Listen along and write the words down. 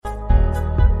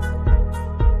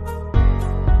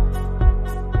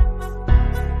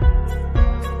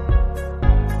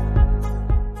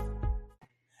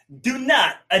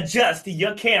Adjust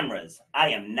your cameras.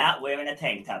 I am not wearing a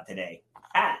tank top today.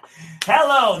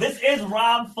 Hello, this is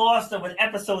Rob Foster with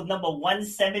episode number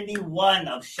 171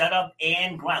 of Shut Up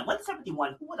and Grind.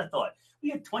 171, who would have thought?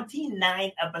 We are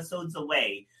 29 episodes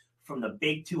away from the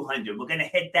big 200. We're going to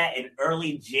hit that in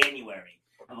early January.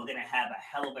 And we're going to have a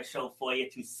hell of a show for you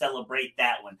to celebrate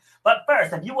that one. But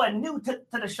first, if you are new to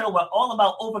the show, we're all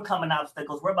about overcoming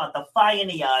obstacles. We're about defying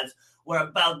the odds. We're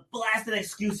about blasting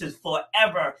excuses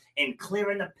forever and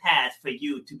clearing the path for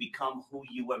you to become who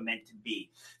you were meant to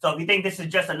be. So if you think this is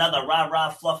just another rah-rah,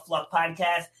 fluff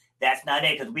podcast, that's not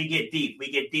it, because we get deep.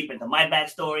 We get deep into my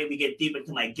backstory. We get deep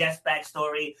into my guest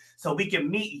backstory so we can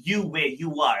meet you where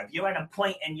you are. If you're at a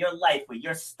point in your life where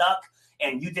you're stuck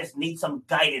and you just need some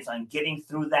guidance on getting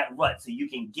through that rut so you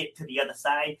can get to the other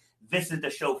side, this is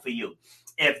the show for you.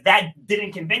 If that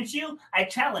didn't convince you, I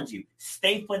challenge you.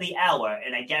 Stay for the hour,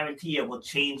 and I guarantee you it will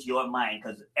change your mind,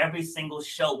 because every single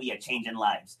show we are changing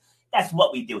lives. That's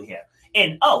what we do here.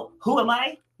 And, who am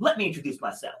I? Let me introduce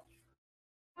myself.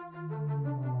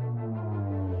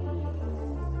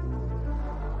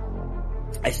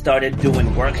 I started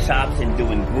doing workshops and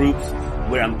doing groups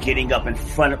where I'm getting up in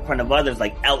front of others,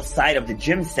 like outside of the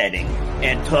gym setting,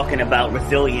 and talking about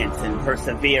resilience and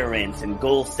perseverance and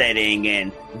goal setting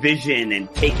and vision and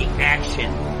taking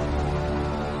action.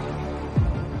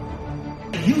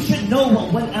 You should know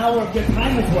what 1 hour of your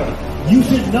time is worth. You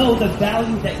should know the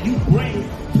value that you bring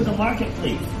to the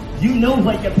marketplace. You know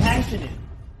what your passion is.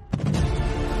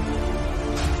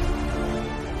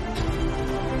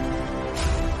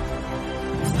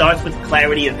 Starts with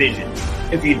clarity of vision.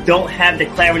 If you don't have the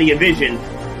clarity of vision,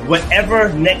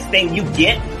 whatever next thing you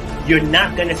get, you're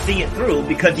not going to see it through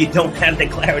because you don't have the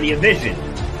clarity of vision.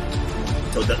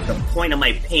 So the point of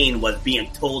my pain was being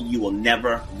told you will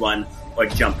never run or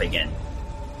jump again.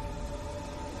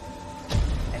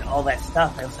 And all that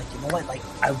stuff, I was like, you know what? Like,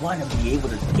 I want to be able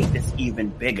to take this even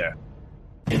bigger.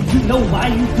 If you know why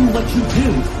you do what you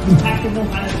do, you have to know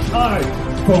how to charge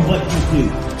for what you do.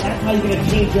 That's how you're going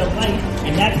to change your life,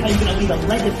 and that's how you're going to leave a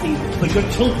legacy for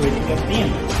your children and your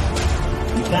family.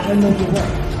 You got to know your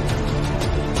worth.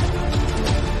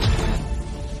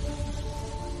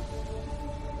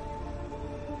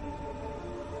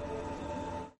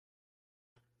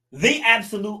 The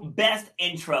absolute best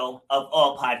intro of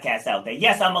all podcasts out there.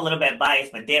 Yes, I'm a little bit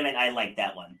biased, but damn it, I like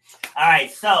that one. All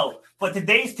right, so for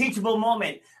today's teachable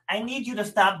moment, I need you to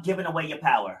stop giving away your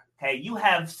power. Okay, you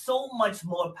have so much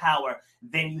more power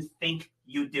than you think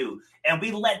you do. And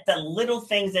we let the little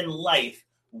things in life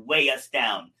weigh us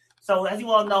down. So as you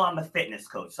all know, I'm a fitness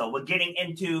coach. So we're getting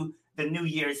into the New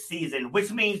Year's season,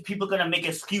 which means people are going to make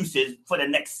excuses for the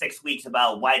next 6 weeks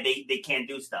about why they can't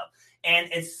do stuff. And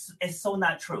it's so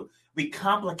not true. We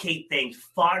complicate things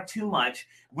far too much,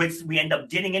 which we end up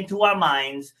getting into our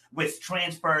minds, which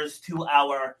transfers to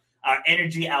our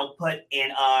energy output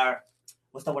and our,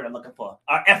 what's the word I'm looking for?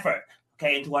 Our effort,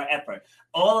 okay, into our effort.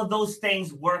 All of those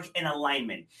things work in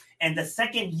alignment. And the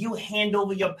second you hand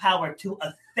over your power to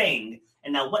a thing,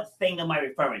 and now what thing am I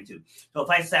referring to? So if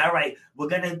I say, all right, we're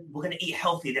gonna eat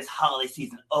healthy this holiday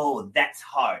season. Oh, that's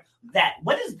hard.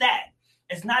 What is that?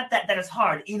 It's not that is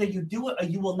hard. Either you do it or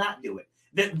you will not do it.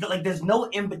 There's no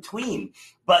in between,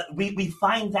 but we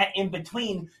find that in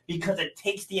between because it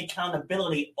takes the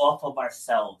accountability off of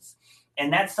ourselves.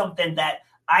 And that's something that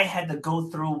I had to go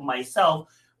through myself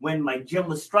when my gym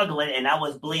was struggling, and I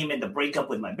was blaming the breakup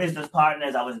with my business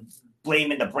partners. I was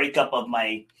blaming the breakup of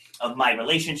my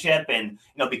relationship and,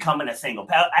 becoming a single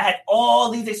parent. I had all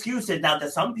these excuses. Now, to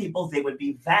some people, they would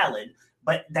be valid,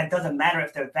 but that doesn't matter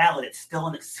if they're valid. It's still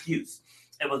an excuse.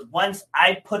 It was once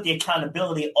I put the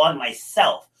accountability on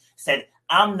myself, said,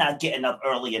 I'm not getting up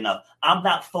early enough. I'm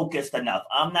not focused enough.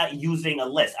 I'm not using a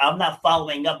list. I'm not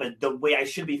following up the way I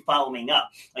should be following up.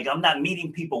 Like, I'm not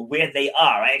meeting people where they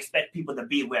are. I expect people to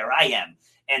be where I am.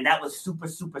 And that was super,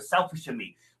 super selfish of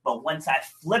me. But once I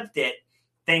flipped it,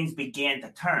 things began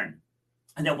to turn.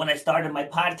 And then when I started my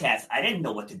podcast, I didn't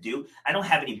know what to do. I don't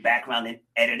have any background in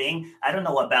editing. I don't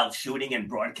know about shooting and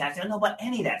broadcasting. I don't know about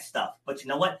any of that stuff. But you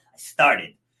know what? I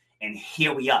started. And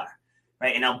here we are.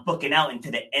 Right? And I'm booking out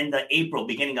into the end of April,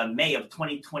 beginning of May of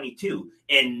 2022.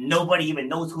 And nobody even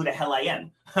knows who the hell I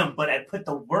am. But I put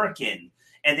the work in.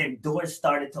 And then doors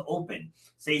started to open.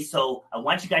 So I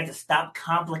want you guys to stop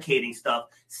complicating stuff.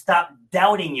 Stop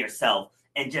doubting yourself.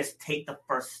 And just take the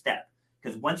first step.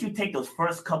 Because once you take those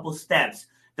first couple steps,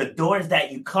 the doors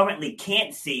that you currently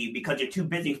can't see because you're too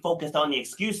busy focused on the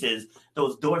excuses,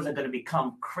 those doors are going to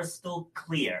become crystal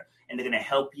clear, and they're going to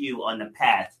help you on the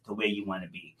path to where you want to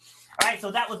be. All right,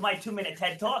 so that was my 2-minute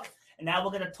TED Talk. And now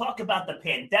we're going to talk about the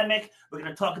pandemic. We're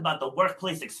going to talk about the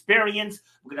workplace experience.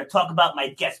 We're going to talk about my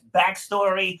guest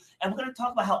backstory. And we're going to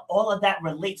talk about how all of that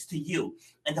relates to you.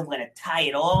 And then we're going to tie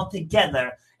it all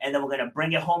together. And then we're going to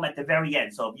bring it home at the very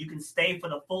end. So if you can stay for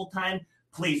the full time,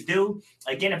 please do.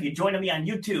 Again, if you're joining me on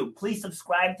YouTube, please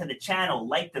subscribe to the channel,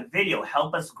 like the video,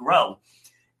 help us grow.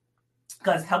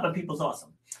 Because helping people is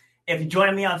awesome. If you're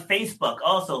joining me on Facebook,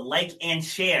 also like and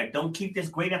share. Don't keep this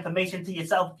great information to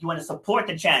yourself. If you want to support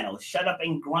the channel,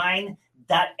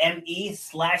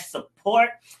 shutupandgrind.me/support.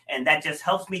 And that just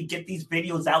helps me get these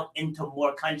videos out into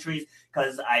more countries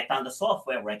because I found a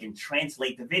software where I can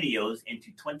translate the videos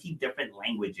into 20 different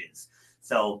languages.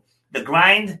 So the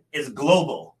grind is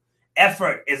global.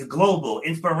 Effort is global.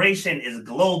 Inspiration is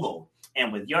global.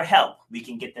 And with your help, we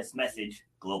can get this message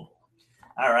global.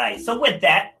 All right. So with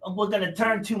that, we're going to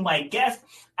turn to my guest.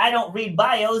 I don't read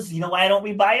bios. You know why I don't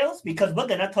read bios? Because we're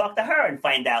going to talk to her and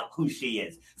find out who she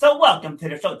is. So welcome to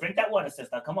the show. Drink that water,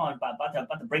 sister. Come on. About to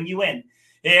bring you in.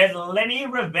 Here's Lenny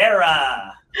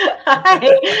Rivera. Hi.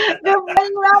 Good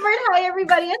morning, Robert. Hi,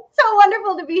 everybody. It's so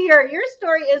wonderful to be here. Your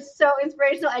story is so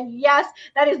inspirational. And yes,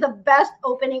 that is the best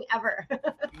opening ever.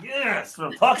 Yes, what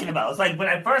I'm talking about. It's like when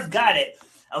I first got it,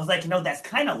 I was like, that's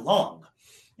kind of long.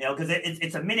 Because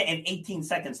it's a minute and 18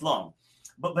 seconds long.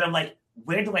 But I'm like,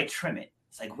 where do I trim it?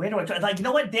 It's like, where do I trim it? Like, you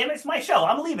know what? Damn it, it's my show.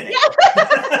 I'm leaving it.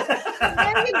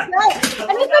 There you go.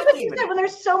 And it's like what you said, when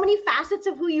there's so many facets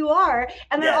of who you are,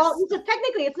 and they're all, so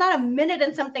technically it's not a minute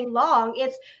and something long.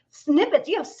 It's snippets.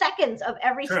 You have seconds of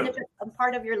every snippet of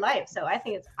part of your life. So I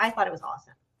thought it was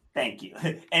awesome. Thank you.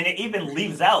 And it even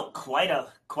leaves out quite a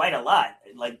lot.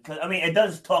 Like, I mean, it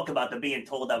does talk about the being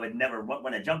told I would never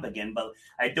want to jump again, but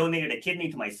I donated a kidney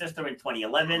to my sister in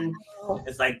 2011.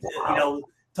 It's like,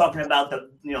 talking about the,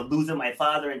 losing my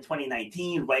father in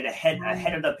 2019, right ahead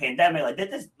of the pandemic. Like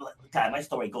this, God, my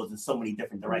story goes in so many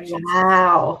different directions.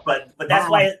 Wow. But that's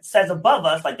why it says above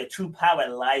us, like the true power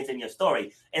lies in your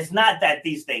story. It's not that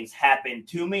these things happened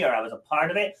to me or I was a part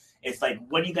of it. It's like,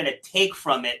 what are you going to take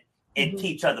from it and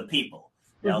teach other people?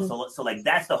 So like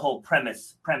that's the whole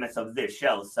premise of this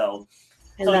show. So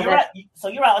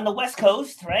you're out on the West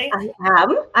Coast, right?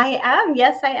 I am.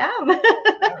 Yes, I am.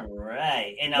 All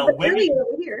right. And where were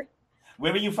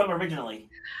you from originally?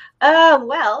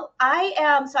 Well, I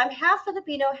am. So I'm half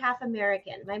Filipino, half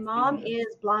American. My mom is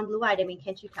blonde, blue-eyed. I mean,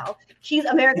 can't you tell? She's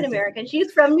American.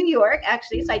 She's from New York,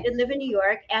 actually. So I did live in New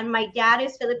York, and my dad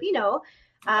is Filipino.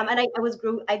 And I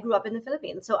grew up in the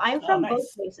Philippines. So I'm from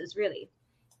both places, really.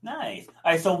 Nice.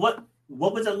 All right. So what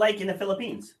was it like in the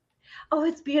Philippines? Oh,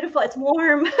 it's beautiful. It's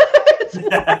warm.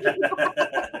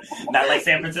 Not like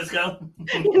San Francisco?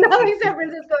 Not like San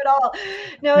Francisco at all.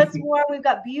 No, it's warm. We've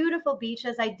got beautiful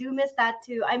beaches. I do miss that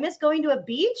too. I miss going to a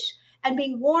beach and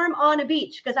being warm on a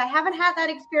beach because I haven't had that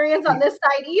experience on this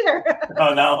side either.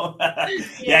 Oh, no.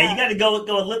 Yeah, you got to go a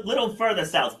little further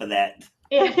south for that.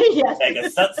 Yes. Like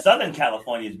Southern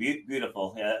California is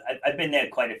beautiful. Yeah, I've been there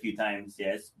quite a few times.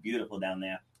 Yeah, it's beautiful down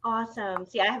there. Awesome.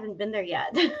 See, I haven't been there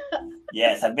yet.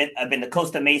 Yes, I've been to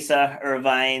Costa Mesa,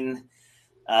 Irvine.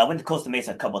 I went to Costa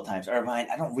Mesa a couple of times. Irvine,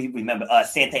 I don't remember.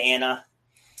 Santa Ana.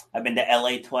 I've been to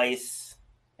LA twice.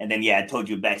 And then I told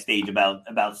you backstage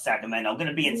about Sacramento. I'm going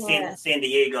to be in San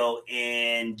Diego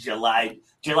in July,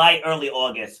 early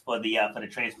August for the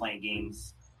transplant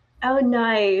games. Oh,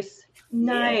 nice.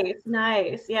 Nice.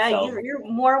 Yeah, so, you're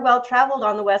more well-traveled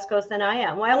on the West Coast than I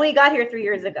am. Well, I only got here 3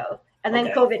 years ago, and then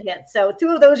COVID hit. So 2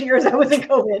 of those years I was in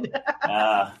COVID.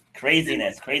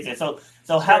 Craziness.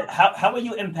 So how were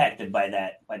you impacted by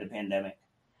the pandemic?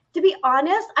 To be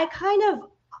honest,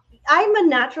 I'm a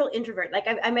natural introvert. Like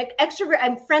I'm an extrovert.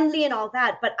 I'm friendly and all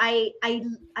that, but I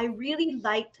really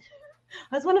liked.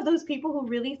 I was one of those people who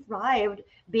really thrived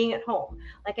being at home,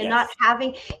 and not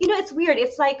having. It's weird.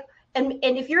 It's like. And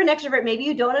if you're an extrovert, maybe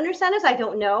you don't understand this. I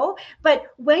don't know. But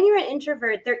when you're an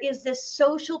introvert, there is this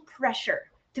social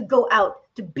pressure to go out,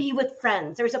 to be with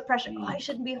friends. There's a pressure. I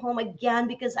shouldn't be home again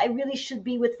because I really should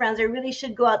be with friends. I really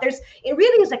should go out. It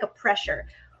really is like a pressure.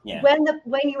 Yeah.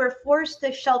 When you were forced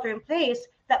to shelter in place,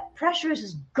 that pressure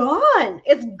is gone.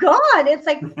 It's gone. It's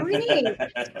like free.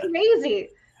 It's crazy.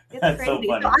 It's crazy.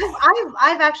 So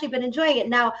I've actually been enjoying it.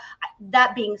 Now,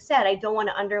 that being said, I don't want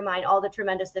to undermine all the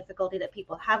tremendous difficulty that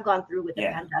people have gone through with the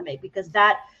pandemic, because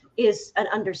that is an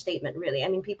understatement, really. I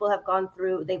mean, people have gone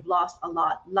through, they've lost a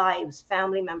lot, lives,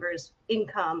 family members,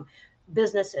 income,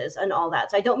 businesses, and all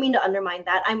that. So I don't mean to undermine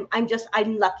that. I'm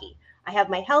lucky. I have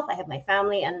my health, I have my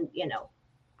family, and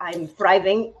I'm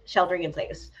thriving, sheltering in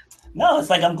place. No, it's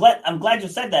like I'm glad you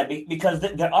said that, because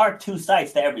there are two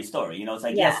sides to every story. It's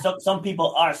like yes, some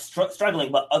people are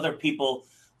struggling, but other people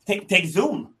take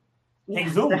Zoom. Take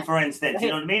Zoom, for instance. Right. You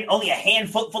know what I mean? Only a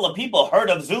handful of people heard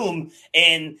of Zoom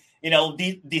in,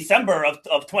 December of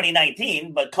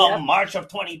 2019, but come March of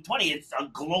 2020, it's a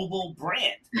global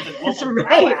brand. It's a global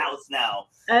powerhouse now.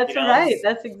 That's right.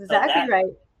 That's exactly right.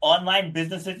 Online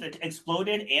businesses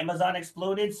exploded. Amazon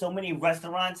exploded. So many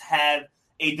restaurants have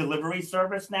a delivery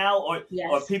service now, or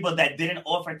people that didn't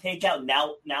offer takeout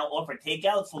now offer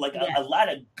takeout. So a lot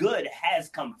of good has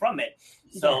come from it.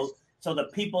 So the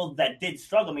people that did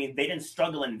struggle, they didn't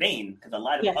struggle in vain, because a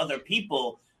lot of other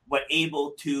people were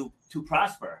able to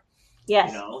prosper.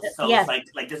 Yes. So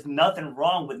it's like there's nothing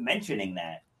wrong with mentioning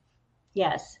that.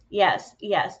 Yes,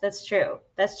 that's true.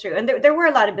 And there were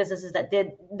a lot of businesses that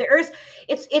did.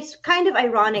 It's kind of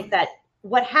ironic that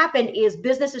what happened is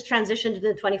businesses transitioned to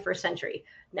the 21st century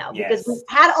now, because we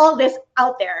had all this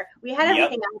out there. We had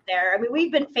everything out there.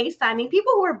 We've been FaceTiming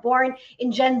people who were born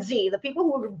in Gen Z, the people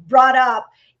who were brought up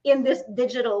in this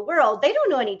digital world. They don't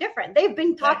know any different. They've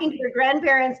been talking to their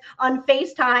grandparents on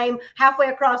FaceTime halfway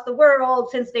across the world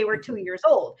since they were 2 years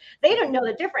old. They don't know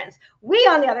the difference. We,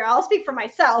 on the other, I'll speak for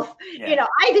myself.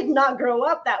 I did not grow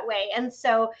up that way. And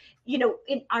so,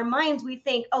 in our minds, we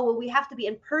think, we have to be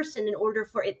in person in order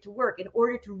for it to work, in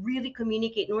order to really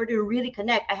communicate, in order to really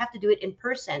connect. I have to do it in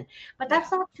person. But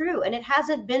that's not true. And it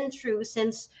hasn't been true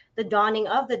since the dawning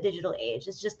of the digital age.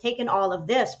 It's just taken all of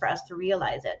this for us to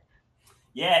realize it.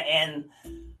 Yeah, and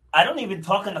I don't even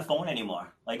talk on the phone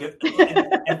anymore. Like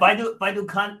if I do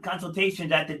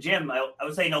consultations at the gym, I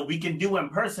would say, we can do in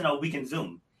person or we can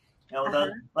Zoom.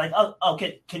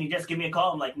 Can you just give me a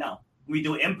call? I'm like, no, we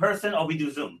do in person or we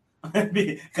do Zoom.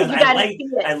 Because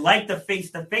I like the face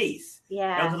to face.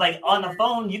 Yeah. On the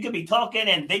phone, you could be talking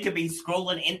and they could be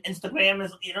scrolling in Instagram.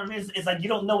 It's like you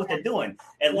don't know what they're doing.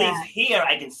 At least here,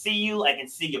 I can see you. I can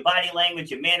see your body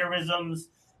language, your mannerisms.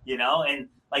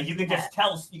 And you can just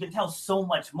tell. You can tell so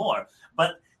much more.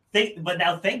 But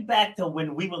now think back to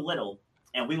when we were little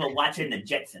and we were watching the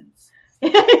Jetsons.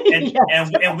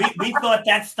 And we thought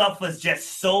that stuff was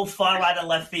just so far out of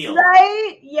left field.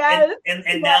 Right? Yes.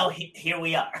 And now here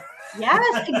we are.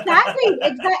 Yes, exactly.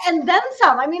 And then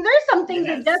some. There's some things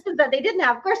in Jetsons that they didn't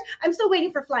have. Of course, I'm still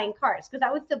waiting for flying cars, because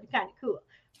that would still be kind of cool.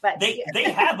 But they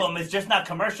have them. It's just not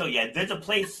commercial yet. There's a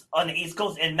place on the East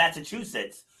Coast in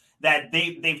Massachusetts that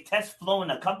they've test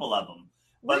flown a couple of them.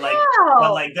 But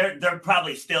they're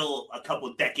probably still a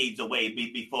couple decades away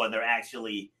before they're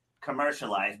actually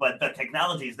commercialized, but the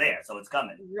technology is there, so it's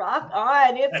coming. Rock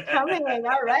on, it's coming.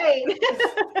 All right.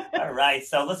 All right,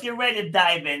 so let's get ready to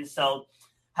dive in. So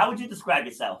how would you describe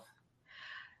yourself?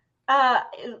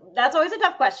 That's always a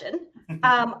tough question.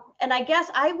 And I guess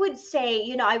I would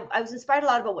say, I was inspired a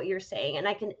lot about what you're saying, and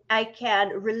I can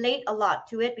relate a lot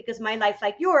to it, because my life,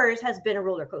 like yours, has been a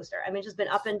roller coaster. It's just been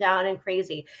up and down and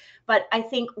crazy. But I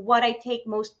think what I take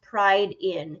most pride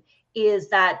in is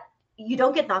that you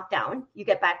don't get knocked down, you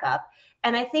get back up.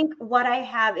 And I think what I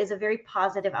have is a very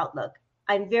positive outlook.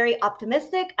 I'm very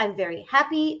optimistic. I'm very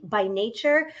happy by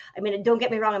nature. Don't get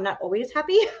me wrong, I'm not always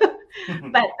happy,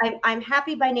 but I'm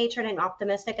happy by nature and I'm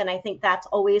optimistic. And I think that's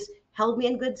always held me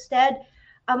in good stead.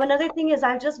 Another thing is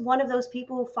I'm just one of those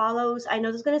people who follows. I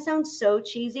know this is going to sound so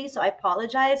cheesy, so I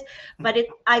apologize, but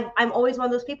I'm always one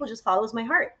of those people who just follows my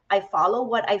heart. I follow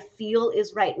what I feel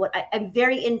is right. I'm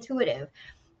very intuitive.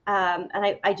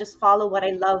 And I just follow what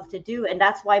I love to do. And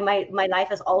that's why my life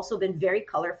has also been very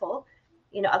colorful,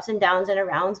 ups and downs and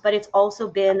arounds, but it's also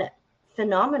been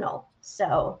phenomenal.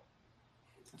 So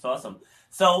that's awesome.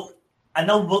 So I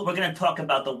know we're going to talk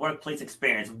about the workplace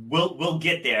experience. We'll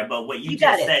get there, but what you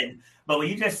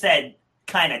just said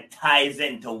kind of ties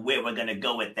into where we're going to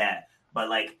go with that. But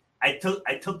I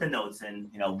took the notes,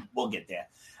 and we'll get there.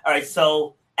 All right.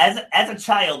 So as a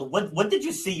child, what did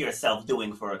you see yourself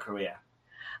doing for a career?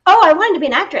 Oh, I wanted to be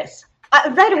an actress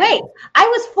right away. I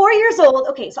was 4 years old.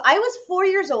 Okay, so I was 4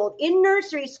 years old in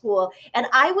nursery school, and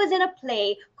I was in a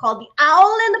play called The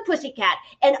Owl and the Pussycat,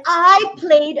 and I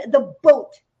played the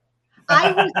boat.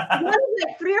 I was one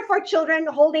of 3 or 4 children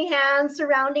holding hands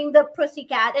surrounding the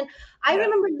pussycat. And I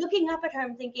remember looking up at her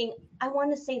and thinking, I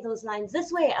want to say those lines this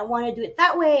way. I want to do it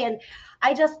that way. And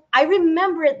I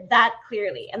remember it that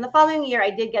clearly. And the following year, I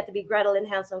did get to be Gretel in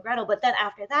Hansel and Gretel. But then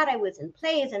after that, I was in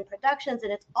plays and productions,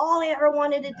 and it's all I ever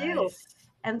wanted to do.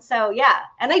 And so,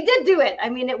 and I did do it.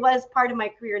 It was part of my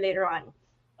career later on.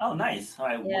 Oh, nice. All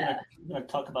right. We're going to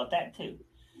talk about that too.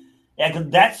 Yeah, because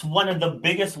that's one of the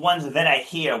biggest ones that I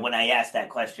hear when I ask that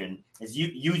question is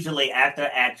usually actor,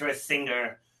 actress,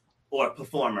 singer, or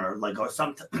performer, or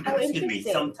some type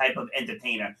of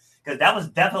entertainer. Because that was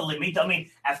definitely me.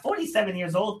 At 47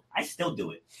 years old, I still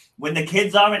do it. When the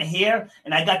kids aren't here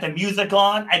and I got the music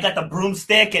on, I got the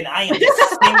broomstick, and I am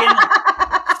just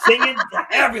singing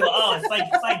everywhere. Oh, it's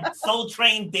like Soul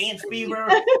Train, Dance Fever,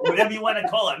 whatever you want to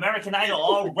call it, American Idol,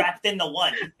 all wrapped into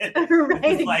one. Right,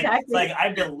 It's like exactly.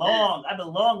 I belong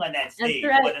on that stage.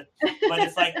 That's right. But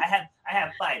it's like I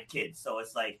have 5 kids, so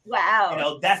it's like,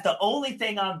 Wow. that's the only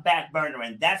thing on back burner,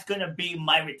 and that's gonna be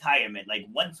my retirement. Like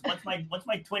once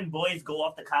my twin boys go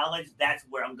off to college, that's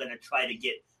where I'm gonna try to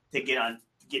get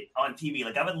on TV.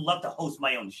 Like I would love to host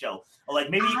my own show, or like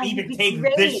maybe You'd even be take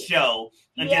great. this show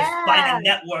and just find a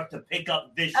network to pick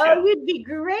up this show. Oh, you'd be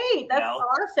great. That's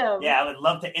awesome. Yeah, I would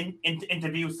love to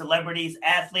interview celebrities,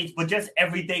 athletes, but just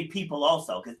everyday people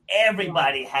also, because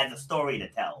everybody has a story to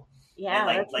tell. Yeah,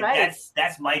 and that's right.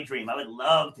 That's my dream. I would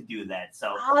love to do that.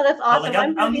 So, oh, that's awesome. Like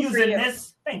I'm using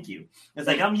this. Thank you. It's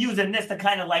like I'm using this to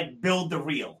kind of like build the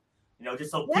reel.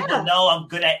 Just so people know I'm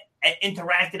good at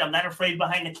interacting. I'm not afraid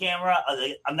behind the camera.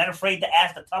 I'm not afraid to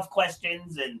ask the tough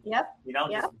questions and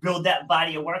just build that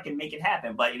body of work and make it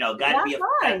happen. But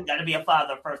gotta be a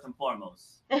father first and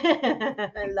foremost.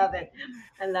 I love it.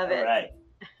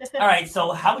 All right.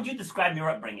 So how would you describe your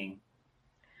upbringing?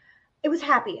 It was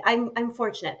happy. I'm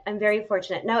fortunate. I'm very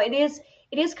fortunate. Now it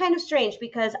is kind of strange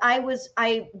because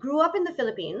I grew up in the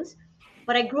Philippines,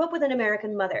 but I grew up with an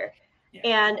American mother. Yeah.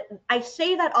 And I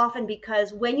say that often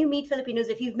because when you meet Filipinos,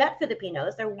 if you've met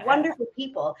Filipinos, they're wonderful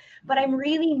people, but I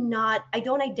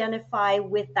don't identify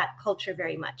with that culture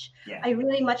very much. Yeah. I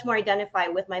really much more identify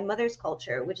with my mother's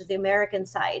culture, which is the American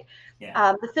side.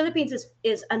 Yeah. The Philippines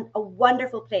is a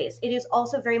wonderful place. It is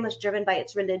also very much driven by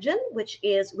its religion, which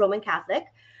is Roman Catholic.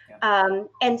 Yeah.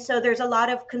 And so there's a lot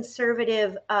of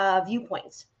conservative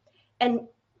viewpoints. And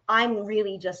I'm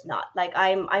really just not. Like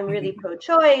I'm really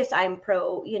pro-choice. I'm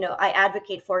pro, I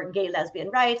advocate for gay, lesbian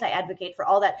rights. I advocate for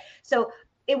all that. So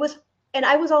and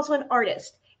I was also an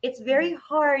artist. It's very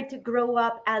hard to grow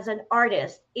up as an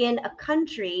artist in a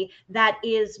country that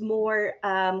is more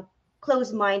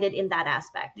closed-minded in that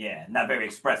aspect. Yeah, not very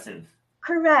expressive.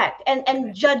 Correct. And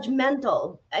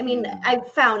judgmental. I mean, I've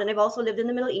found, and I've also lived in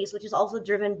the Middle East, which is also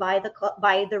driven by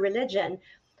the religion.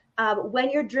 When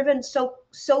you're driven so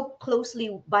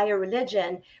closely by a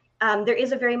religion, there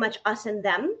is a very much us and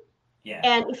them. Yeah.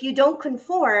 And if you don't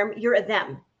conform, you're a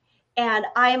them. And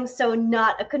I am so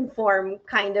not a conform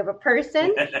kind of a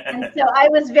person. And so I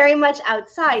was very much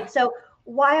outside. So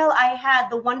while I had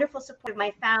the wonderful support of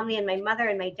my family and my mother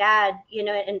and my dad,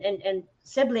 and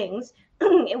siblings,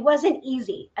 it wasn't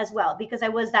easy as well because I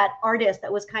was that artist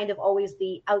that was kind of always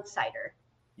the outsider.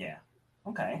 Yeah.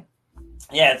 Okay.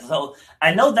 Yeah, so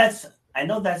I know that's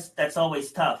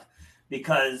always tough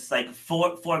because like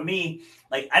for me,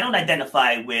 like I don't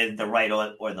identify with the right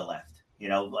or the left.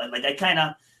 Like I kind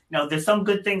of there's some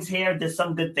good things here, there's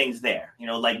some good things there.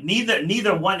 Like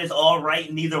neither one is all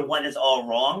right, neither one is all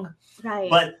wrong. Right.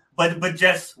 But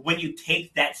just when you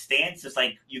take that stance, it's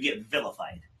like you get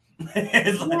vilified.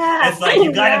 It's like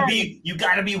you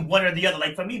gotta be one or the other.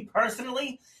 Like for me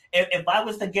personally, if I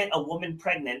was to get a woman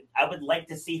pregnant, I would like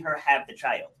to see her have the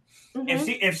child. Mm-hmm.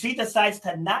 If she decides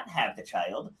to not have the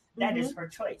child, that is her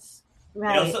choice.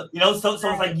 Right. So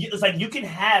it's like you can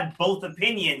have both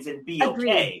opinions and be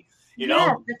okay.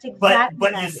 Yes, that's exactly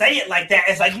but you say it like that.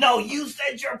 It's like, no, you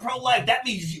said you're pro-life. That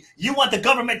means you want the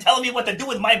government telling me what to do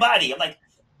with my body. I'm like,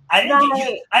 I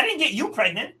didn't get you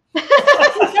pregnant.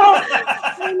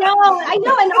 I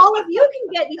know, and all of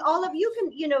you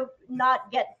can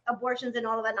not get abortions and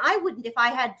all of that. And I wouldn't if I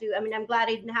had to. I mean, I'm glad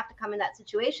I didn't have to come in that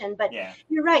situation. But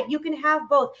You're right, you can have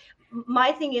both.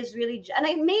 My thing is really,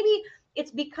 and maybe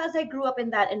it's because I grew up in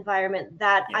that environment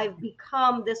that I've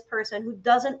become this person who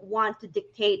doesn't want to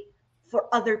dictate for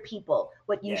other people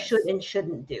what you should and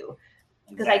shouldn't do.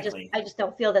 Because I just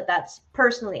don't feel that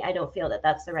I don't feel that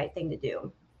that's the right thing to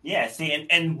do. Yeah, see,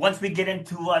 and once we get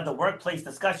into the workplace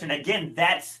discussion, again,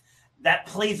 that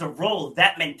plays a role,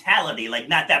 that mentality, like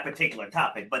not that particular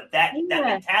topic, but that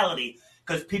mentality,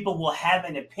 because people will have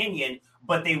an opinion,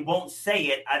 but they won't say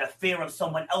it out of fear of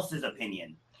someone else's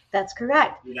opinion. That's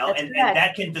correct. And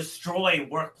that can destroy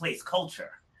workplace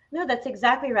culture. No, that's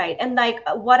exactly right. And like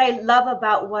what I love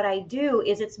about what I do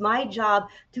is it's my job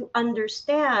to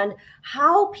understand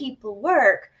how people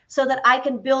work so that I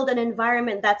can build an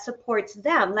environment that supports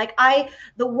them. Like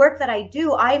the work that I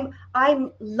do, I'm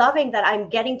loving that I'm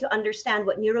getting to understand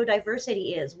what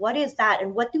neurodiversity is. What is that?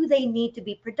 And what do they need to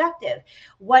be productive?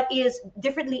 What is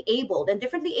differently abled? And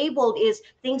differently abled is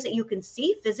things that you can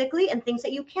see physically and things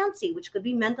that you can't see, which could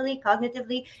be mentally,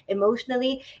 cognitively,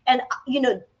 emotionally. And,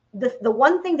 the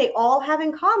one thing they all have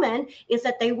in common is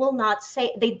that they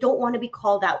don't want to be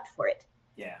called out for it.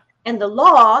 Yeah. And the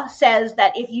law says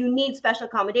that if you need special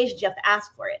accommodations, you have to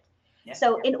ask for it.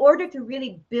 So in order to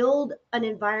really build an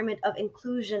environment of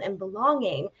inclusion and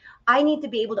belonging, I need to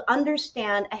be able to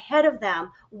understand ahead of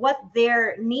them what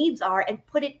their needs are and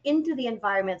put it into the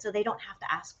environment so they don't have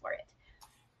to ask for it.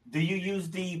 Do you use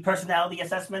the personality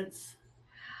assessments?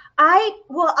 I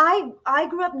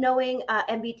grew up knowing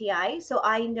MBTI, so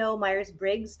I know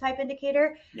Myers-Briggs type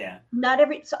indicator. Yeah.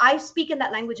 So I speak in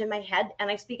that language in my head, and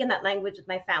I speak in that language with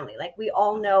my family. Like we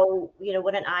all know,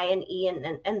 what an I and E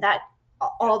and that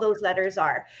all those letters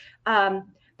are.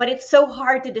 But it's so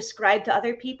hard to describe to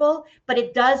other people, but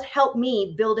it does help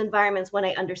me build environments when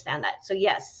I understand that. So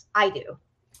yes, I do.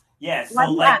 Yeah.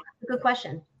 So like, good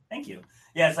question. Thank you.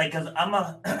 Yeah, it's like, because I'm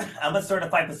a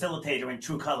certified facilitator in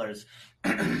True Colors,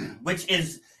 which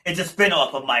it's a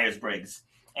spin-off of Myers-Briggs.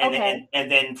 And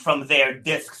then from there,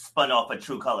 DISC spun off of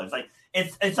True Colors. Like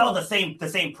it's all the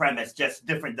same premise, just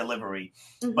different delivery.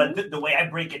 Mm-hmm. But the way I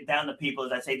break it down to people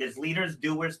is I say there's leaders,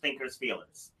 doers, thinkers,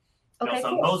 feelers. So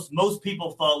cool. most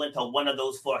people fall into one of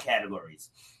those four categories.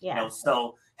 Yeah.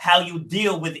 So how you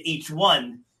deal with each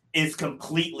one is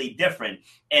completely different.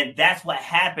 And that's what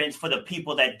happens for the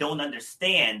people that don't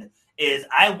understand is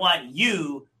I want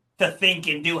you to think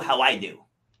and do how I do.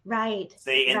 Right.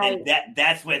 See, and then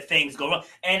that's where things go wrong.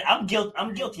 And I'm guilty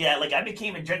of that. Like I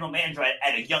became a general manager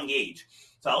at a young age.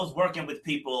 So I was working with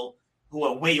people who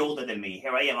are way older than me.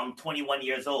 Here I am. I'm 21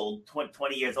 years old,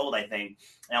 20 years old, I think.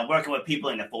 And I'm working with people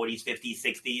in the 40s, 50s,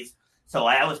 60s. So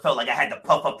I always felt like I had to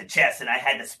puff up the chest and I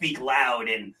had to speak loud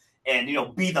and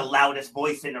be the loudest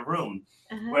voice in the room.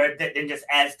 Uh-huh. Where then just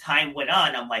as time went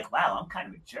on, I'm like, wow, I'm kind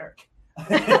of a jerk.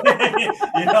 But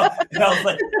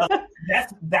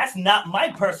that's not my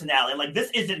personality. Like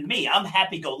this isn't me. I'm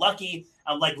happy-go-lucky.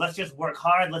 I'm like, let's just work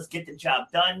hard. Let's get the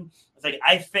job done. It's like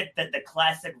I fit the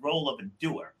classic role of a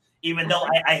doer, even though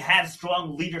I have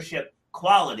strong leadership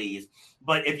qualities.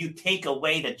 But if you take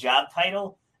away the job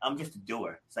title, I'm just a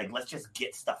doer. It's like let's just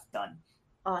get stuff done.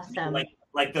 Awesome.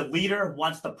 Like the leader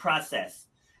wants the process.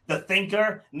 The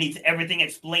thinker needs everything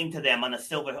explained to them on a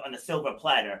silver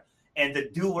platter. And the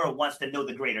doer wants to know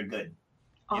the greater good.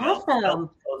 Awesome.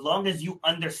 So as long as you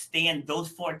understand those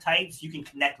four types, you can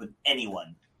connect with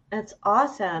anyone. That's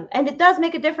awesome. And it does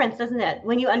make a difference, doesn't it?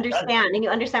 When you understand and you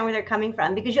understand where they're coming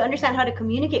from, because you understand how to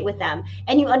communicate with them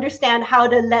and you understand how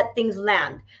to let things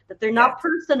land, that they're not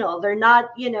personal. They're not,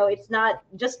 it's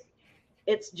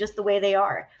just the way they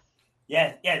are.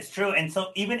 Yeah, it's true. And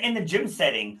so even in the gym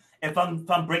setting, if I'm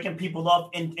breaking people off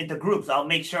into groups, I'll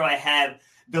make sure I have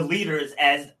the leaders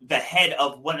as the head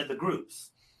of one of the groups,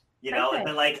 and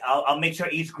then like I'll make sure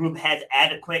each group has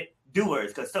adequate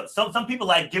doers because some people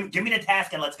like give me the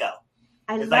task and let's go.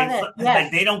 I love it. It's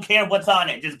like they don't care what's on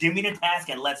it, just give me the task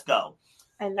and let's go.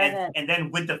 I love it. And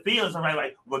then with the feelers, all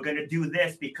right, we're gonna do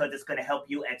this because it's gonna help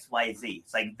you XYZ.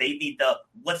 It's like they need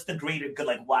what's the greater good?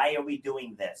 Like why are we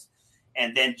doing this?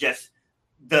 And then just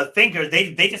the thinkers,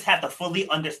 they just have to fully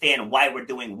understand why we're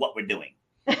doing what we're doing.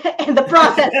 And the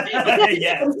process.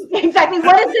 Yes. Exactly.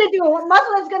 What it's going to do, what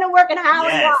muscle is going to work and how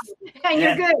and why. And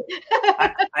you're good.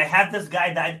 I have this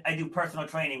guy that I do personal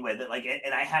training with,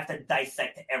 and I have to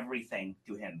dissect everything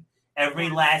to him. Every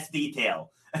last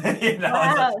detail.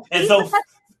 Wow.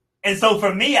 And so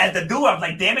for me as the doer, I'm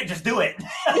like, damn it, just do it.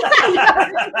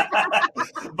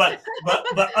 but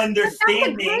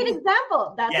understanding. That's a great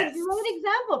example. That's a great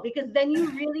example because then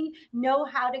you really know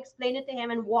how to explain it to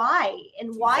him and why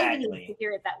we need to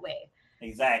hear it that way.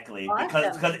 Exactly.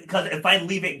 Awesome. Because if I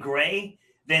leave it gray,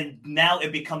 then now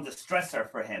it becomes a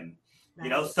stressor for him.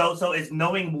 Right. So it's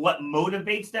knowing what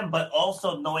motivates them, but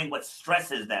also knowing what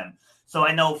stresses them. So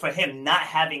I know for him, not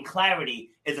having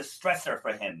clarity is a stressor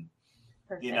for him.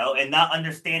 Perfect. And not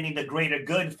understanding the greater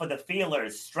good for the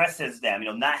feelers stresses them.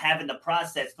 Not having the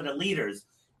process for the leaders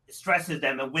stresses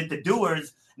them. And with the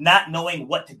doers, not knowing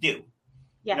what to do.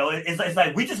 Yeah. It's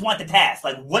like, we just want the task.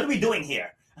 Like, what are we doing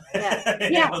here?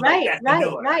 Yeah,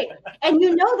 right. And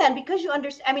then because you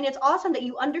understand, it's awesome that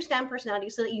you understand personality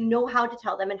so that you know how to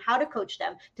tell them and how to coach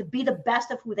them to be the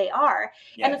best of who they are.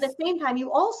 Yes. And at the same time,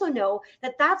 you also know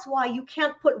that that's why you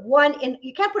can't put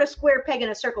a square peg in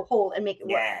a circle hole and make it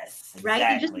work. Yes,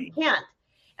 right? Exactly. You can't.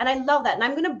 And I love that. And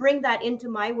I'm going to bring that into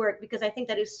my work because I think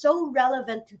that is so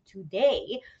relevant to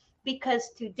today, because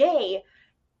today,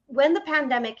 when the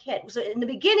pandemic hit, so in the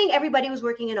beginning, everybody was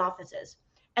working in offices.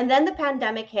 And then the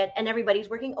pandemic hit and everybody's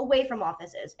working away from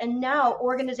offices. And now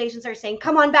organizations are saying,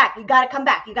 come on back. You got to come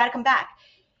back. You got to come back.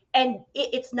 And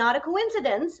it's not a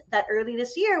coincidence that early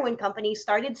this year, when companies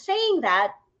started saying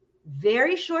that,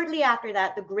 very shortly after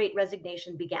that, the Great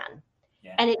Resignation began.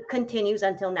 Yeah. And it continues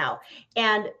until now.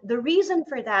 And the reason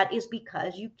for that is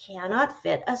because you cannot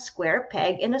fit a square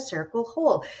peg in a circle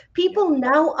hole. People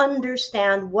now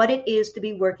understand what it is to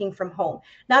be working from home.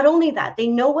 Not only that, they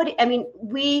know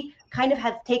we kind of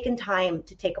have taken time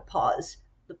to take a pause.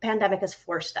 The pandemic has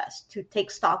forced us to take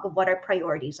stock of what our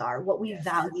priorities are, what we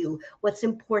value, what's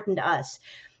important to us.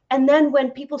 And then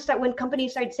when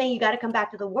companies started saying you got to come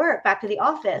back to the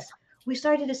office, we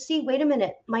started to see, wait a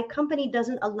minute, my company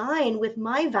doesn't align with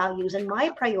my values and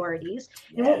my priorities.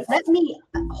 It won't let me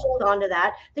hold on to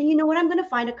that. Then you know what? I'm going to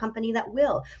find a company that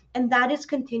will. And that is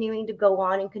continuing to go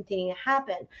on and continue to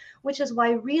happen, which is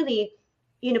why really,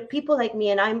 people like me,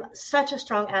 and I'm such a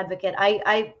strong advocate.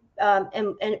 I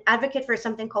am an advocate for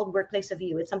something called Workplace of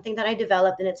You. It's something that I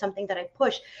developed, and it's something that I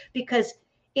push because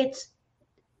it's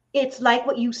like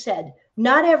what you said.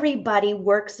 Not everybody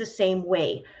works the same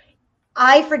way.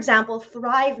 I, for example,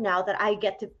 thrive now that I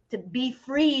get to be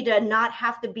free to not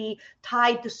have to be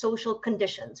tied to social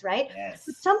conditions, right? Yes.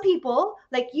 But some people,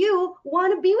 like you,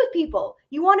 want to be with people.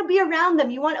 You want to be around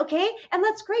them. And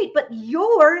that's great. But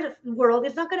your world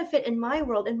is not going to fit in my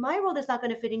world, and my world is not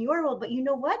going to fit in your world. But you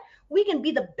know what? We can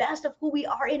be the best of who we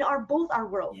are in both our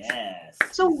worlds. Yes.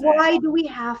 So why do we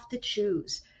have to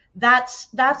choose? That's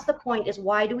the point, is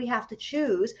why do we have to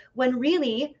choose when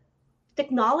really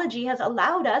technology has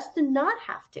allowed us to not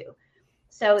have to?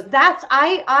 So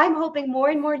I'm hoping more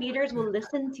and more leaders will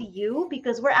listen to you,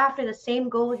 because we're after the same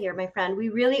goal here, my friend. We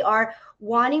really are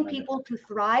wanting people to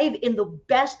thrive in the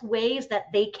best ways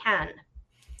that they can.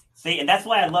 See, and that's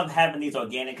why I love having these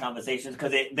organic conversations,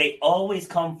 because they always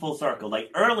come full circle.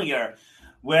 Like earlier,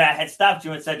 where I had stopped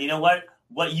you and said, you know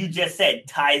what you just said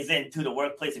ties into the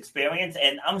workplace experience,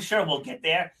 and I'm sure we'll get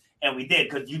there. And we did,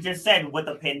 because you just said with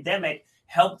the pandemic,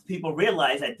 helped people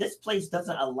realize that this place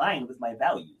doesn't align with my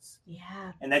values.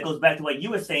 Yeah. And that goes back to what you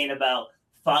were saying about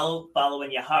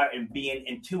following your heart and being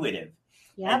intuitive.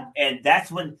 Yeah. And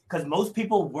that's when, because most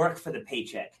people work for the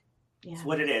paycheck. Yeah. That's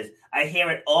what it is. I hear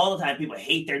it all the time. People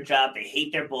hate their job. They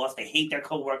hate their boss. They hate their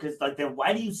coworkers. Like, then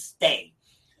why do you stay?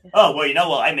 Yeah. Oh,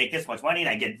 well, I make this much money and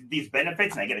I get these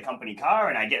benefits and I get a company car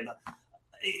and I get,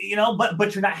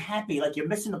 but you're not happy. Like, you're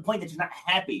missing the point that you're not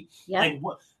happy. Yeah. Like,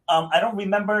 I don't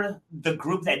remember the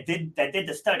group that did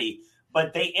the study,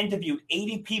 but they interviewed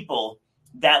 80 people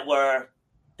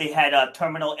they had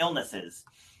terminal illnesses,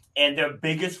 and their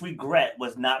biggest regret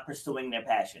was not pursuing their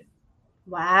passion.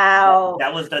 Wow.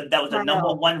 That was the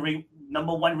number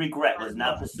one regret, was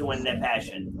not pursuing their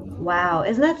passion. Wow,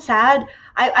 isn't that sad?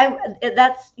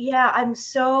 I'm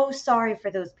so sorry for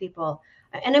those people,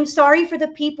 and I'm sorry for the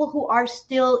people who are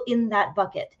still in that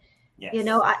bucket. Yes.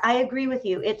 I agree with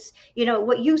you. It's,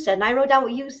 what you said, and I wrote down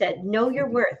what you said. Know your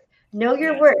worth. Know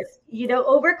your worth.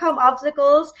 Overcome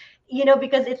obstacles,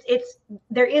 because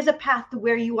there is a path to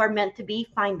where you are meant to be.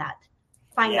 Find that.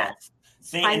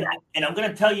 See, and I'm going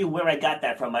to tell you where I got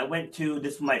that from. I went to,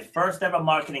 this was my first ever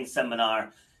marketing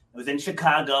seminar. It was in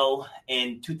Chicago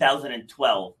in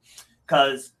 2012.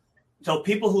 So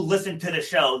people who listen to the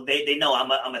show, they know I'm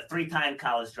a 3-time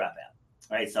college dropout.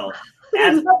 Right. So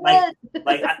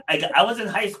I was in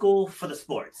high school for the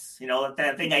sports,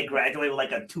 that thing. I graduated with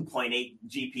like a 2.8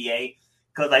 GPA,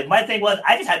 because my thing was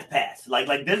I just had to pass.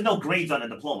 Like there's no grades on a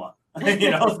diploma, so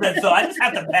I just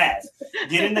have to pass,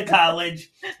 get into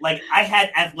college. Like, I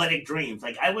had athletic dreams.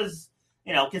 Like, I was,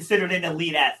 considered an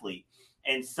elite athlete.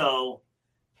 And so,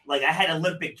 like, I had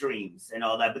Olympic dreams and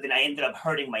all that, but then I ended up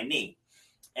hurting my knee.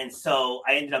 And so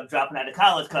I ended up dropping out of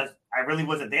college because I really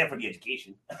wasn't there for the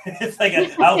education. It's like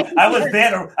I was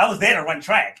there to run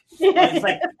track. It's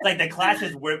like the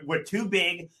classes were too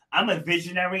big. I'm a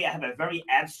visionary. I have a very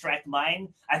abstract mind.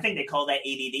 I think they call that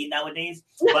ADD nowadays.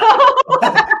 But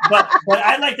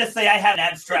I like to say I have an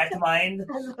abstract mind,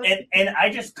 and I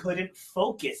just couldn't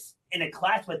focus in a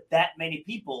class with that many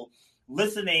people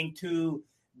listening to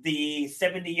the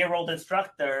 70-year-old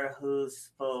instructor who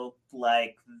spoke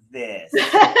like this.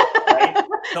 Right?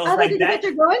 So it's like that.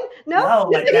 You're going? No,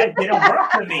 like that didn't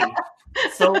work for me.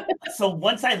 So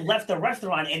once I left the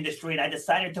restaurant industry and I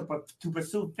decided to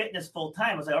pursue fitness full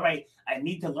time, I was like, all right, I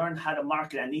need to learn how to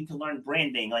market. I need to learn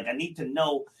branding. Like, I need to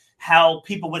know how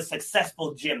people with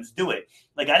successful gyms do it.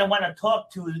 Like, I don't want to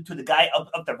talk to the guy up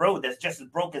the road that's just as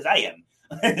broke as I am.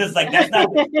 It's like, that's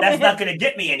not going to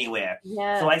get me anywhere.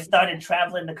 Yeah. So I started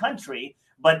traveling the country.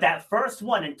 But that first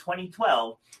one in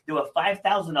 2012, there were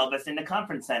 5,000 of us in the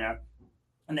conference center.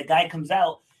 And the guy comes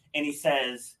out and he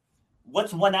says,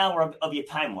 what's 1 hour of your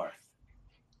time worth?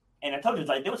 And I told you,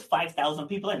 like, there was 5,000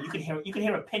 people in. You could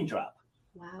hear a pin drop.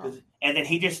 Wow. And then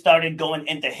he just started going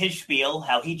into his spiel,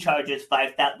 how he charges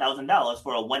 $5,000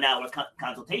 for a 1 hour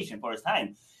consultation for his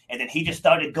time. And then he just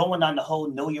started going on the whole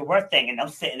know your worth thing. And I'm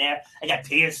sitting there, I got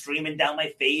tears streaming down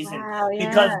my face. Wow, And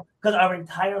yeah. because our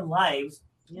entire lives,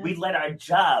 Yeah. we let our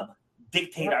job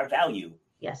dictate our value.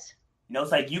 Yes. You know,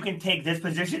 it's like, you can take this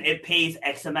position, it pays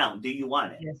X amount. Do you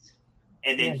want it? Yes.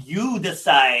 And then you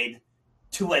decide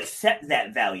to accept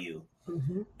that value.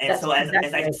 Mm-hmm. And so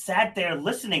as I sat there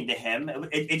listening to him,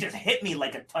 it just hit me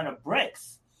like a ton of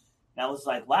bricks. And I was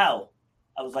like, wow.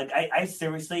 I was like, I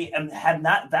seriously have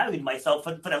not valued myself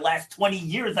for the last 20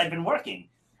 years I've been working.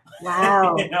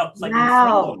 Wow. You know, it's like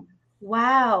wow. insane.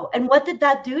 Wow. And what did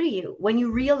that do to you when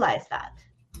you realized that?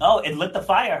 Oh, it lit the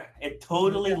fire. It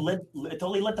totally lit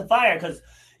the fire. Because,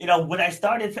 you know, when I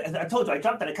started, I told you, I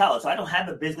dropped out of college, so I don't have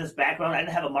a business background. I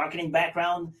didn't have a marketing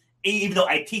background, even though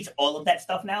I teach all of that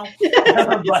stuff now.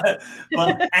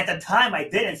 but at the time I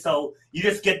didn't. So you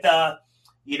just get the,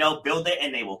 you know, build it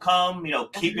and they will come. You know,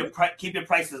 keep your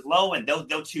prices low and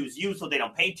they'll choose you so they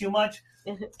don't pay too much.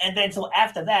 And then so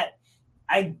after that,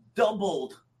 I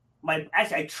tripled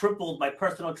my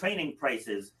personal training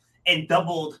prices and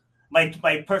doubled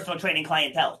my personal training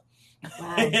clientele.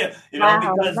 Wow. You know,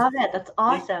 because, I love it. That's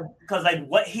awesome. Because like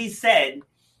what he said,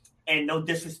 and no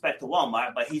disrespect to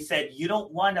Walmart, but he said, you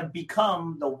don't want to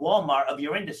become the Walmart of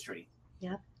your industry.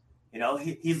 Yeah. You know,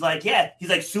 he's like,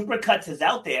 Supercuts is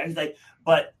out there. He's like,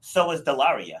 but so is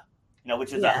Delaria, you know,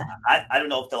 which is, I don't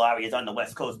know if Delaria is on the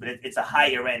West Coast, but it's a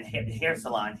higher end hair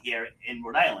salon here in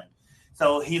Rhode Island.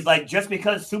 So he's like, just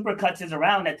because Supercuts is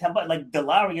around at $10, like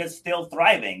Delaria is still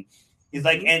thriving. He's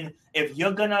like, and if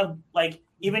you're going to, like,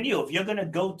 even you, if you're going to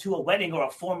go to a wedding or a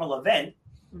formal event,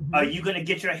 are you going to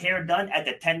get your hair done at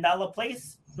the $10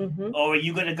 place? Or are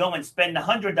you going to go and spend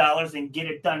 $100 and get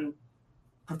it done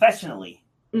professionally?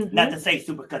 Not to say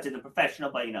Supercuts isn't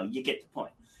professional, but, you know, you get the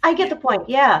point. I get the point.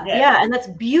 Yeah. And that's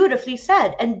beautifully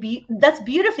said. And that's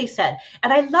beautifully said.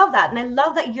 And I love that. And I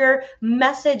love that your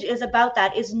message is about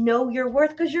that, is know your worth,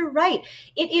 because you're right.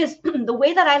 It is the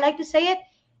way that I like to say it.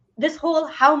 This whole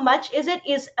how much is it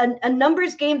is a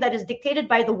numbers game that is dictated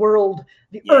by the world,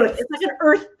 the earth. It's like an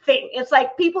earth thing. It's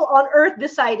like people on earth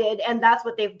decided, and that's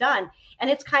what they've done. And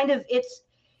it's kind of, it's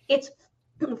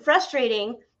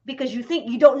frustrating because you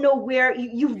think you don't know where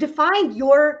you've defined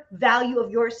your value of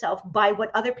yourself by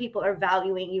what other people are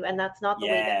valuing you. And that's not the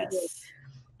way that it is.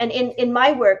 And in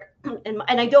my work, and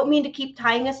I don't mean to keep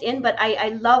tying us in, but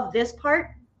I love this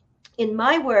part. In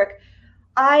my work,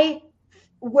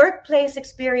 workplace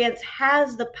experience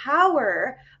has the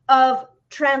power of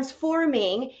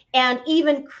transforming and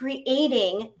even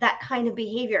creating that kind of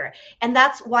behavior. And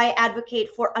that's why I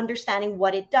advocate for understanding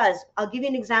what it does. I'll give you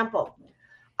an example.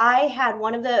 I had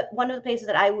one of the places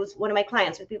that one of my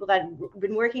clients, with people that I've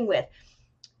been working with,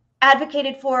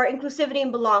 advocated for inclusivity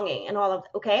and belonging and all of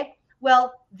that. Okay.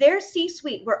 Well, their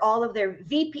C-suite, where all of their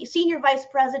VP, senior vice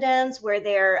presidents, where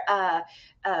they're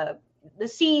the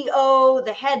CEO,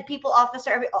 the head people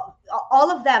officer, all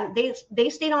of them, they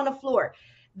stayed on the floor.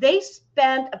 They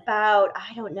spent about,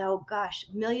 I don't know,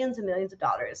 millions and millions of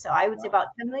dollars. So I would say about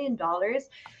 $10 million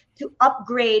to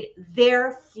upgrade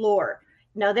their floor.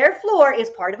 Now, their floor is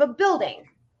part of a building.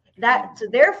 So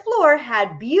their floor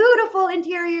had beautiful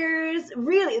interiors,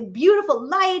 really beautiful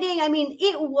lighting. I mean,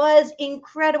 it was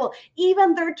incredible.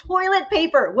 Even their toilet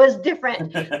paper was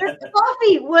different. Their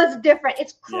coffee was different.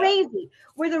 It's crazy.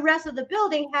 Where the rest of the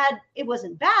building it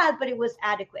wasn't bad, but it was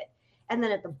adequate. And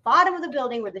then at the bottom of the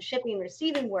building where the shipping and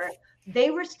receiving were,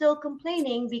 they were still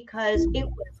complaining because it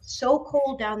was so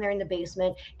cold down there in the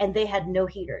basement and they had no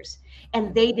heaters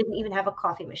and they didn't even have a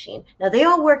coffee machine. Now, they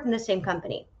all worked in the same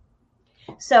company.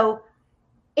 So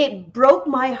it broke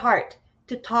my heart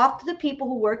to talk to the people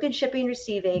who worked in shipping and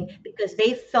receiving, because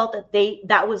they felt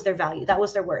that was their value, that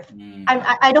was their worth.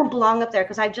 I don't belong up there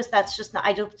because I just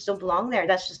don't belong there.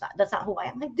 That's not who I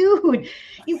am. Like, dude,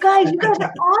 you guys are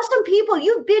awesome people.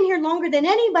 You've been here longer than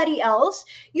anybody else.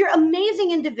 You're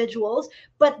amazing individuals,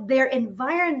 but their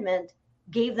environment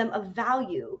gave them a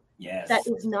value that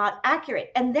is not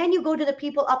accurate. And then you go to the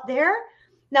people up there.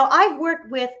 Now, I've worked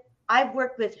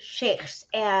with sheikhs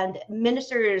and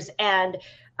ministers and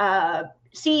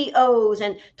CEOs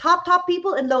and top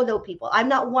people and low people. I'm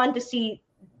not one to see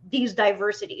these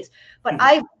diversities, but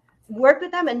I've worked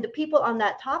with them, and the people on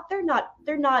that top, they're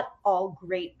not all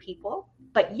great people,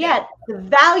 but yet the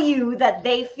value that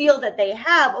they feel that they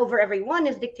have over everyone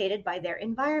is dictated by their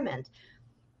environment.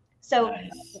 So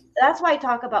that's why I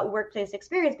talk about workplace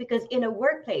experience, because in a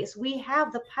workplace, we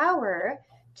have the power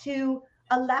to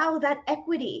allow that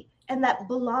equity and that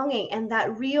belonging and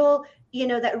that real,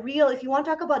 if you want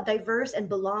to talk about diverse and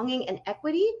belonging and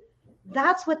equity,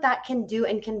 That's what that can do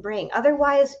and can bring.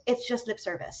 Otherwise, it's just lip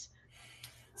service.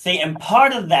 See, and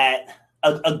part of that,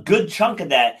 a good chunk of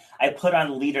that, I put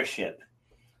on leadership.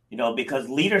 Because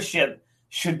leadership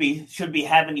should be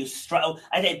having you strive.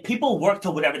 I think people work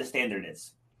to whatever the standard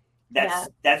is.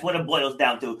 That's what it boils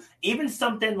down to. Even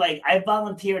something like I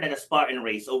volunteered at a Spartan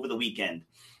race over the weekend,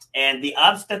 and the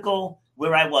obstacle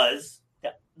where I was,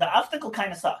 the obstacle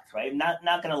kind of sucked, right?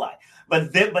 Not gonna lie,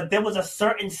 but there was a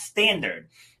certain standard,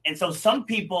 and so some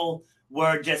people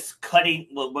were just cutting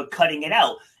it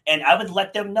out, and I would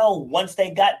let them know once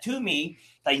they got to me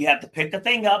that you have to pick the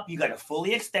thing up, you got to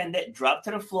fully extend it, drop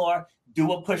to the floor,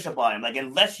 do a push-up on it. Like,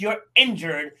 unless you're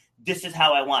injured, this is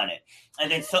how I want it.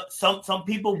 And then some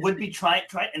people would be trying,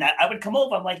 and I would come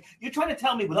over. I'm like, you're trying to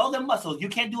tell me with all them muscles, you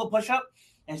can't do a push-up?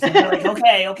 And she'd be like,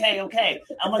 okay.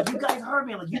 I'm like, you guys heard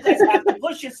me. I'm like, you guys have to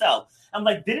push yourself. I'm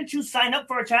like, didn't you sign up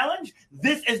for a challenge?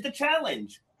 This is the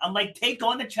challenge. I'm like, take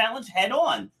on the challenge head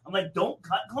on. I'm like, don't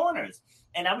cut corners.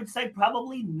 And I would say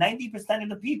probably 90% of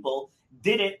the people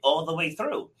did it all the way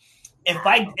through. If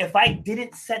I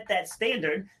didn't set that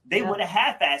standard, they would have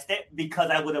half-assed it because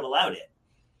I would have allowed it.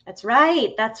 That's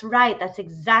right. That's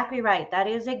exactly right. That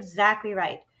is exactly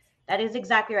right.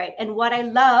 And what I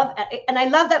love, and I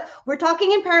love that we're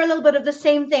talking in parallel, but of the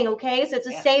same thing. Okay. So it's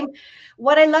the same.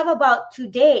 What I love about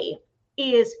today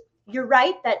is, you're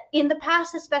right, that in the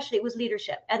past, especially, it was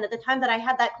leadership. And at the time that I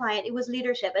had that client, it was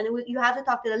leadership. And you have to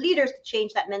talk to the leaders to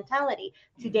change that mentality.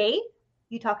 Today,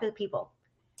 you talk to the people.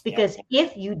 Because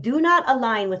if you do not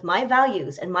align with my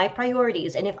values and my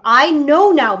priorities, and if I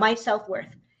know now my self-worth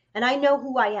and I know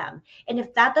who I am, and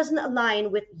if that doesn't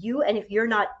align with you, and if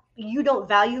you don't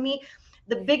value me,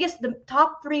 the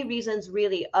top 3 reasons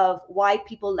really of why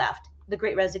people left the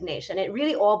Great Resignation, it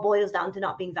really all boils down to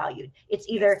not being valued. It's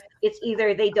either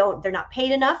they're not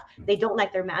paid enough, they don't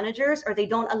like their managers, or they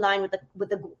don't align with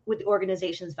the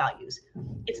organization's values.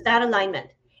 It's that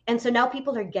alignment. And so now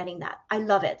people are getting that. I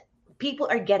love it. People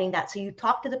are getting that. So you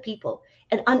talk to the people,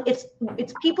 and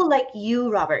it's people like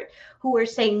you, Robert, who are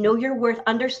saying, know your worth,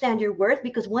 understand your worth,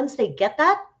 because once they get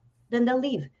that, then they'll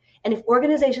leave. And if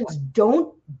organizations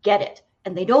don't get it,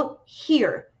 and they don't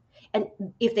hear, and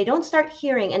if they don't start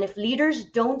hearing, and if leaders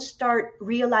don't start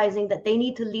realizing that they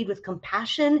need to lead with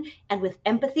compassion and with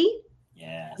empathy,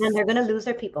 then they're going to lose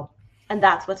their people. And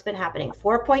that's what's been happening.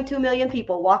 4.2 million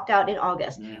people walked out in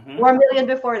August. 4 million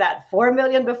before that. 4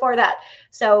 million before that.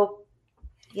 So,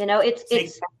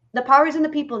 it's the power is in the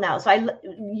people now. So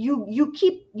you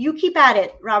keep at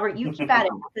it, Robert. You keep at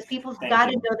it, because people's got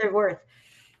to know their worth.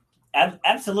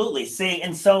 Absolutely. See,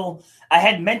 and so I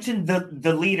had mentioned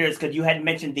the leaders, because you had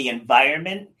mentioned the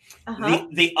environment.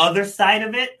 The other side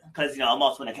of it, because I'm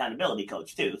also an accountability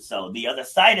coach too. So the other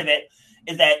side of it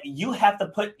is that you have to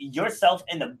put yourself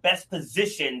in the best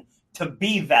position to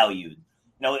be valued.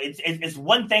 It's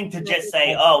one thing to just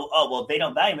say, oh, well, they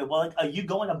don't value me. Well, are you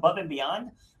going above and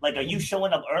beyond? Like, are you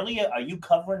showing up earlier? Are you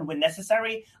covering when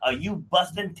necessary? Are you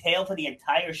busting tail for the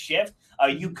entire shift? Are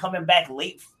you coming back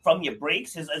late from your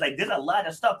breaks? It's like, there's a lot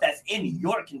of stuff that's in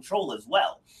your control as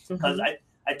well. Because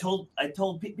I told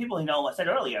people, I said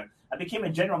earlier, I became a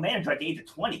general manager at the age of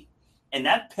 20, and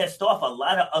that pissed off a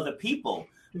lot of other people.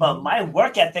 But my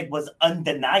work ethic was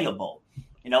undeniable,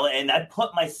 and I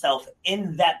put myself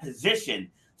in that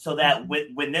position so that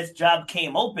when this job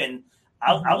came open,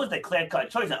 I was the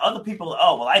clear-cut choice. And other people,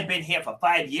 I've been here for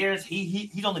 5 years.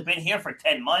 He's only been here for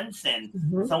 10 months, and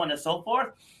so on and so forth.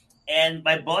 And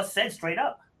my boss said straight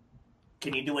up,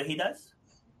 "Can you do what he does?"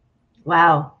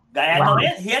 Wow. Guy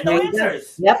had he had no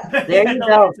answers. Yep. There you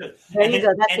go. There you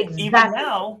go. That's exactly.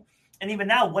 Even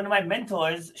now, one of my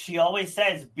mentors, she always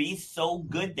says, "Be so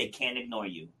good they can't ignore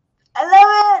you." I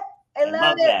love it. I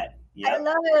love it. That. Yep. I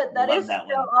love it. That is so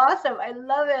awesome. I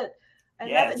love it. I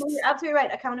love it. No, you're absolutely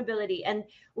right. Accountability. And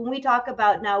when we talk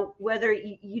about now, whether,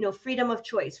 freedom of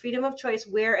choice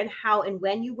where and how and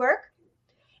when you work.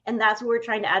 And that's what we're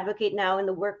trying to advocate now in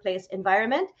the workplace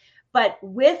environment. But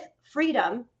with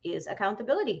freedom is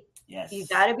accountability. Yes. You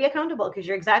got to be accountable, because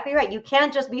you're exactly right. You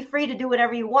can't just be free to do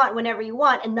whatever you want, whenever you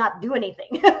want, and not do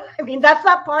anything. I mean, that's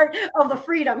not part of the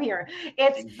freedom here.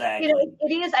 It's, exactly.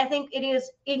 It is, I think it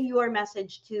is in your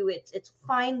message too. It's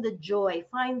find the joy,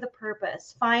 find the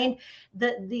purpose, find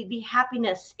the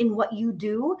happiness in what you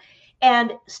do.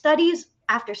 And studies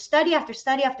after study after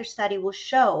study after study will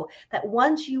show that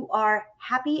once you are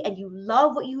happy and you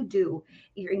love what you do,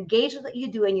 you're engaged with what you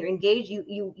do, and you're engaged,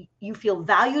 you feel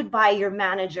valued by your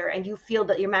manager, and you feel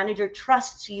that your manager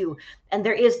trusts you, and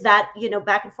there is that,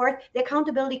 back and forth, the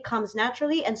accountability comes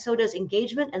naturally, and so does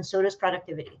engagement, and so does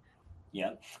productivity.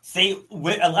 Yeah. See,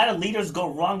 a lot of leaders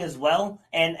go wrong as well.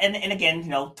 And again,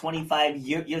 25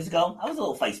 years ago, I was a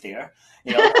little feistier,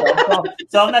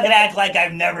 so I'm not going to act like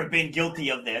I've never been guilty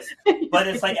of this. But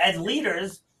it's like, as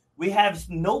leaders, we have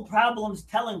no problems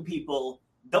telling people,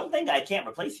 don't think I can't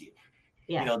replace you.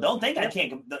 Yeah. Don't think I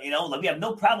can't, we have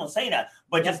no problem saying that.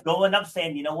 But just going up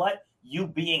saying, you know what, you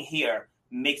being here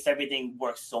makes everything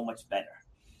work so much better.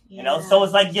 So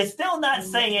it's like, you're still not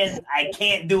saying I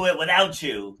can't do it without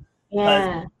you.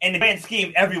 Because in the grand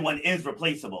scheme, everyone is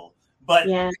replaceable, but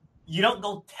you don't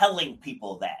go telling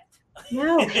people that.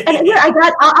 No, and here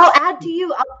I'll add to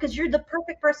you because you're the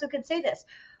perfect person who can say this.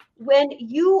 When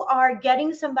you are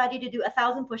getting somebody to do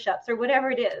 1,000 push-ups or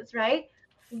whatever it is, right?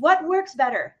 What works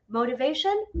better,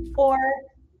 motivation or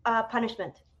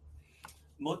punishment?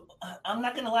 I'm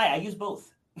not gonna lie, I use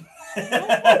both.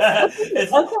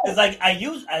 It's like I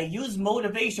use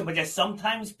motivation, but just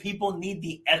sometimes people need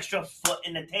the extra foot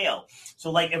in the tail.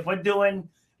 So like if we're doing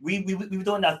we were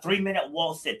doing a 3-minute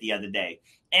wall sit the other day,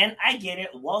 and I get it,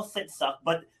 wall sits suck,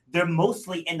 but they're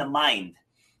mostly in the mind.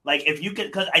 Like if you could,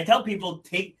 because I tell people,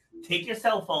 take your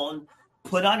cell phone,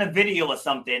 put on a video or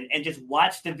something, and just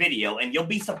watch the video, and you'll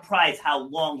be surprised how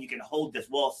long you can hold this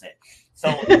wall sit.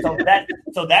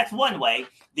 So that's one way.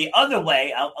 The other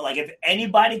way, like if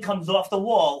anybody comes off the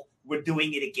wall, we're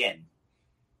doing it again.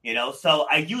 So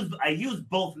I use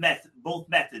both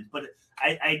methods, but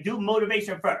I do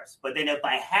motivation first. But then if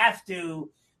I have to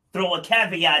throw a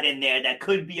caveat in there that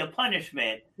could be a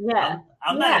punishment,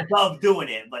 I'm not above doing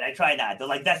it, but I try not to.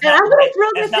 Like that's not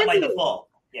my default.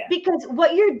 Yeah. Because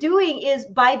what you're doing is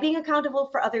by being accountable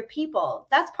for other people.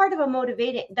 That's part of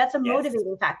motivating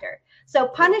factor. So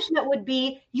punishment would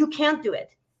be you can't do it.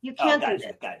 You can't do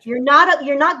this. Gotcha. You're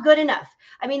not good enough.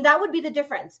 I mean, that would be the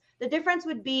difference. The difference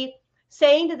would be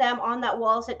saying to them on that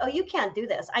wall, said, "Oh, you can't do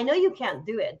this. I know you can't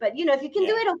do it, but if you can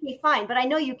do it, okay, fine. But I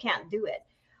know you can't do it."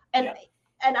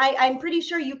 And I'm pretty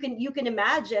sure you can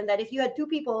imagine that if you had 2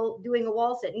 people doing a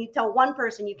wall sit and you tell one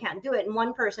person you can't do it and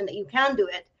one person that you can do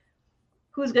it,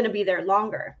 who's going to be there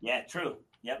longer? Yeah, true.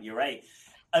 Yep, you're right.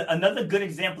 Another good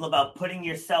example about putting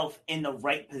yourself in the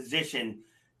right position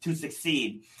to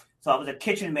succeed. So I was a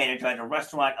kitchen manager at a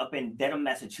restaurant up in Dedham,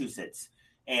 Massachusetts,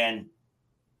 and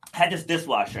had this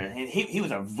dishwasher. And he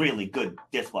was a really good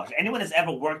dishwasher. Anyone that's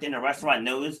ever worked in a restaurant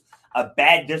knows a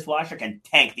bad dishwasher can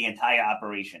tank the entire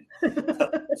operation.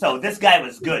 So this guy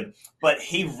was good, but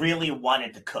he really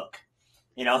wanted to cook.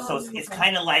 So it's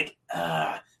kind of like,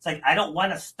 it's like, I don't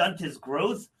want to stunt his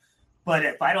growth, but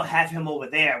if I don't have him over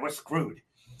there, we're screwed.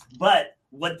 But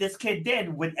what this kid did,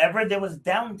 whenever there was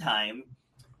downtime,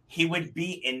 he would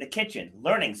be in the kitchen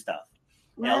learning stuff.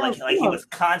 Like he was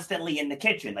constantly in the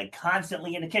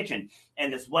kitchen.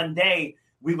 And this one day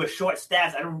we were short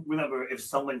staffed. I don't remember if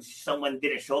someone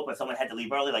didn't show up or someone had to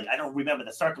leave early. Like I don't remember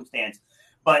the circumstance,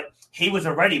 but he was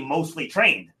already mostly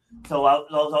trained. So I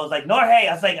was like, Norhe,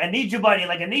 I was like, I need you, buddy.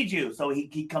 Like, I need you. So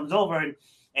he comes over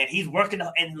and he's working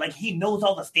and like he knows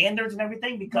all the standards and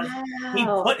everything because he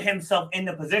put himself in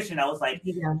the position. I was like,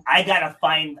 I gotta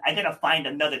find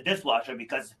another dishwasher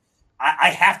because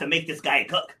I have to make this guy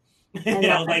cook.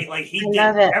 Like he did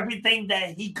everything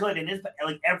that he could in his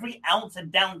like every ounce of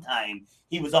downtime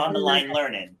he was on the line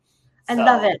learning. I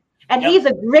love it. And he's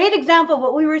a great example of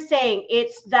what we were saying.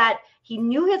 It's that he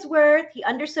knew his worth, he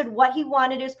understood what he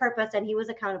wanted, his purpose, and he was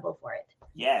accountable for it.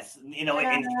 Yes.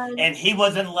 And he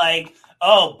wasn't like,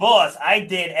 oh, boss, I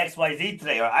did XYZ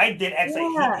today, or I did X.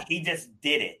 He just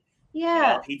did it.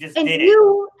 Yeah. He just did it. And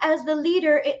you, as the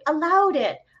leader, allowed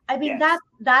it. I mean,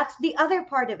 that's the other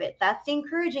part of it. That's the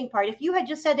encouraging part. If you had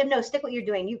just said to him, no, stick what you're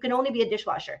doing. You can only be a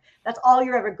dishwasher. That's all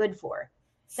you're ever good for.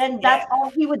 Then that's all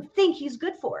he would think he's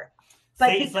good for.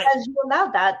 But because you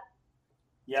allowed that,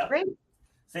 great.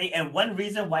 See, and one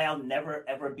reason why I'll never,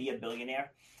 ever be a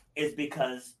billionaire is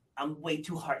because I'm way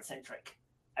too heart-centric.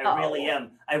 I really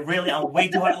am. I'm way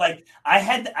too heart. Like, I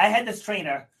had this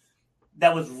trainer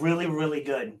that was really, really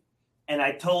good. And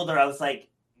I told her, I was like,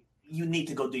 you need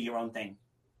to go do your own thing.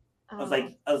 I was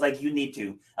like, you need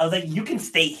to. I was like, you can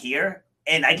stay here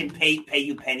and I can pay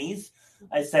you pennies.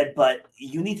 I said, but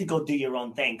you need to go do your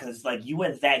own thing because like you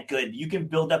are that good. You can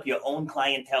build up your own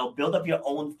clientele, build up your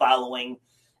own following,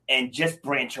 and just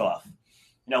branch off.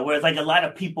 Whereas like a lot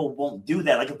of people won't do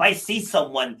that. Like if I see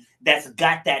someone that's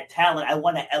got that talent, I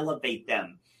want to elevate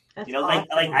them. That's awesome.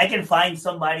 like I can find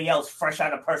somebody else fresh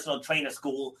out of personal trainer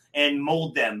school and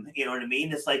mold them. You know what I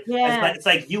mean? It's like it's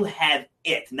like you have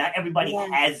it. Not everybody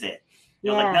has it.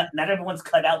 Like not everyone's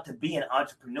cut out to be an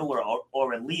entrepreneur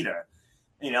or a leader.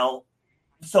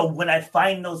 So when I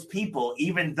find those people,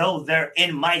 even though they're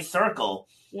in my circle,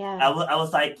 Yeah. I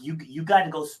was like, you got to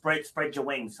go spread your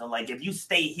wings. So like, if you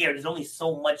stay here, there's only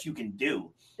so much you can do.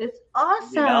 It's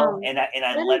awesome. And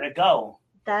I let her go.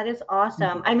 That is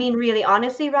awesome. I mean, really,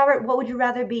 honestly, Robert, what would you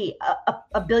rather be,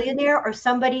 a billionaire or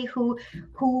somebody who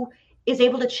is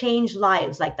able to change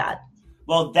lives like that?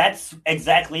 Well, that's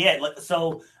exactly it.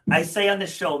 So I say on the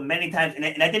show many times,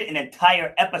 and I did an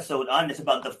entire episode on this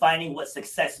about defining what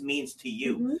success means to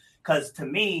you. Because to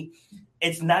me,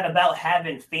 it's not about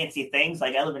having fancy things.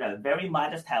 Like I live in a very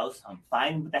modest house. I'm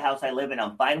fine with the house I live in.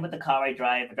 I'm fine with the car I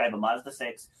drive. I drive a Mazda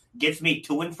 6. Gets me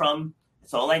to and from.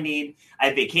 That's all I need.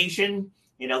 I vacation.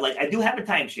 Like I do have a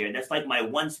timeshare. That's like my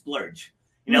one splurge.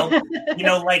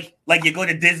 Like you go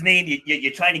to Disney,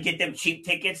 you're trying to get them cheap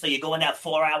tickets, so you go in that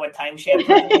 4-hour timeshare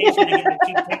presentation to get the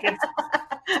cheap tickets.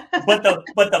 But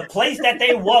the place that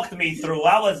they walked me through,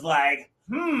 I was like,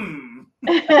 I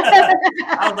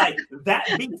was like, that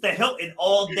beats the Hilton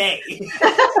all day.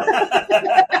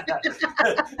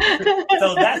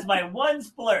 So that's my one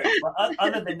splurge. But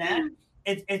other than that,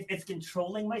 it's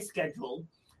controlling my schedule,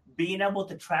 being able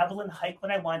to travel and hike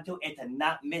when I want to, and to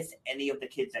not miss any of the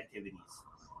kids' activities.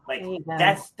 Like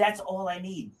that's all I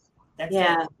need. That's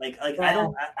it. Like I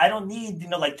don't need,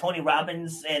 like Tony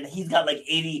Robbins, and he's got like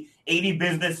 80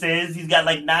 businesses. He's got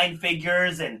like 9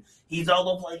 figures, and he's all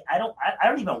over. Like I don't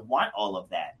even want all of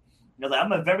that. Like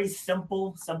I'm a very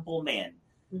simple man,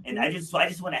 and I just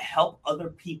want to help other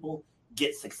people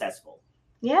get successful.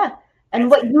 Yeah, and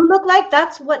what you look like,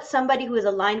 that's what somebody who is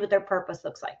aligned with their purpose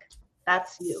looks like.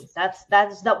 That's you. That's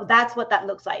what that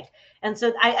looks like. And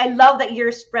so I love that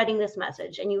you're spreading this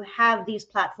message, and you have these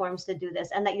platforms to do this,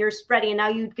 and that you're spreading, and now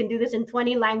you can do this in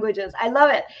 20 languages. I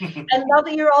love it. I love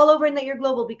that you're all over and that you're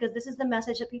global, because this is the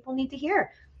message that people need to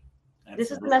hear. Absolutely.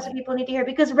 This is the message people need to hear,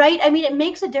 because it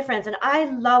makes a difference. And I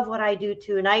love what I do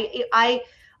too. And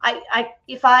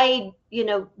if I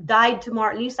died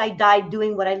tomorrow, at least I died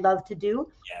doing what I love to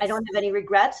do. Yes. I don't have any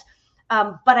regrets.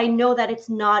 But I know that it's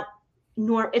not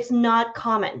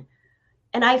common,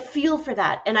 and I feel for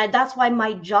that, and that's why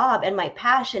my job and my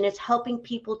passion is helping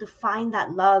people to find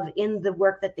that love in the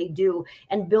work that they do,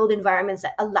 and build environments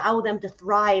that allow them to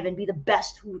thrive and be the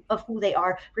best of who they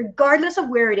are, regardless of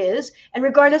where it is and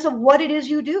regardless of what it is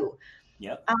you do.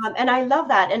 Yep. And I love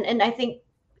that, and I think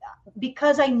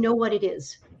because I know what it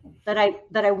is that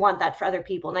I want that for other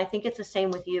people, and I think it's the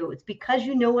same with you. It's because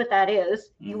you know what that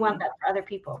is, you want that for other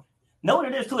people. Know what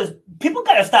it is too is people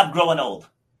gotta stop growing old.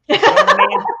 You know what I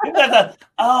mean? You gotta,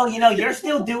 you're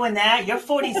still doing that. You're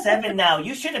 47 now.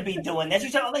 You shouldn't be doing this.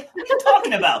 I'm like, what are you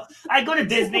talking about? I go to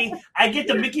Disney, I get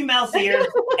the Mickey Mouse ears,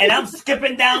 and I'm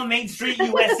skipping down Main Street,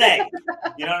 USA.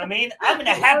 You know what I mean? I'm in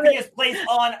the happiest place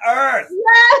on earth.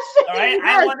 Yes. All right. Yes.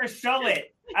 I want to show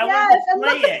it. I want to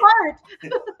play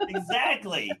it.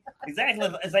 Exactly.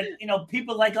 It's like,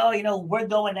 people like, we're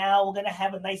going out. We're gonna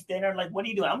have a nice dinner. Like, what are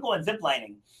you doing? I'm going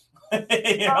ziplining. Awesome.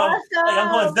 Like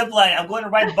I'm going ziplining. I'm going to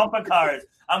ride bumper cars.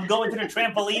 I'm going to the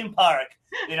trampoline park.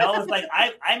 It's like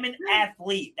I'm an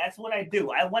athlete. That's what I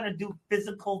do. I want to do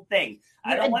physical things.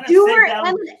 I don't want to sit down.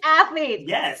 And an athlete.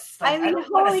 Yes. I mean,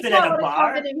 holy cow, what a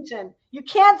combination. You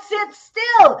can't sit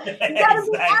still. You gotta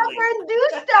be out there and do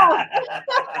stuff.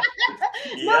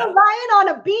 No lying on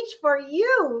a beach for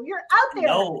you. You're out there.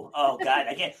 No. Oh God,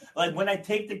 I can't. Like when I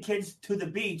take the kids to the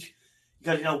beach,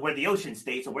 because we're the ocean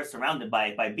state, so we're surrounded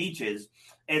by beaches,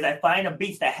 is I find a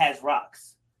beach that has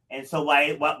rocks. And so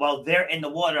while they're in the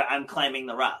water, I'm climbing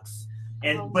the rocks.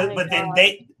 And but then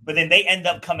they end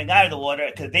up coming out of the water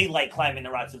because they like climbing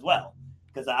the rocks as well.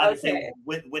 Because obviously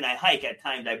when I hike at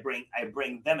times I bring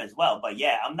them as well. But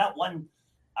yeah, I'm not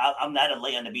a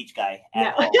lay on the beach guy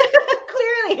at all.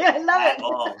 Clearly, I love it.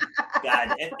 All.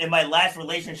 God, in my last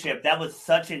relationship, that was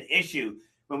such an issue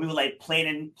when we were like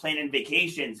planning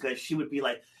vacations, because she would be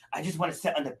like, I just want to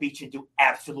sit on the beach and do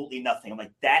absolutely nothing. I'm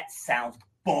like, that sounds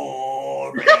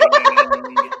boring.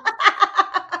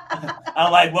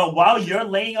 I'm like, well, while you're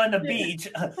laying on the beach,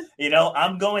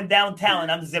 I'm going downtown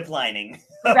and I'm ziplining.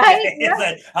 Right? It's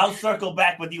like, I'll circle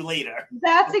back with you later.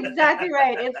 That's exactly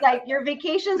right. It's like your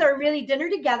vacations are really dinner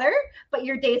together, but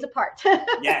your days apart.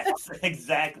 Yes,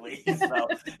 exactly. So,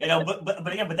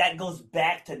 but again, that goes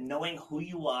back to knowing who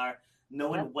you are,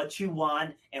 knowing what you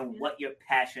want and what you're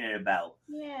passionate about.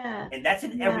 Yeah. And that's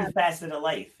in every facet of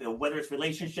life, whether it's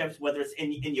relationships, whether it's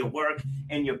in your work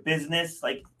and your business,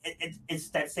 like it's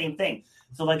that same thing.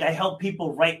 So like I help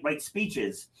people write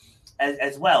speeches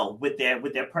as well with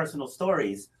their personal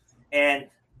stories. And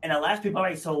I'll ask people, all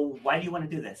right, so why do you want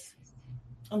to do this?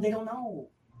 Oh, they don't know.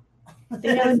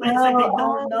 They don't know. Like they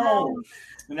don't know.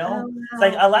 It's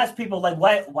like I'll ask people like,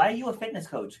 why are you a fitness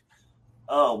coach?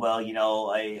 Oh, well,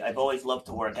 I've always loved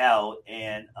to work out.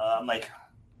 And I'm like,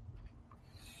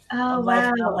 Oh, I'm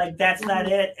wow. like, that's not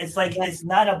it. It's like, it's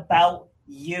not about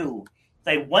you. It's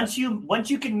like once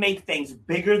you can make things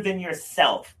bigger than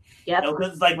yourself, Yep.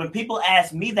 because like when people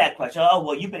ask me that question, oh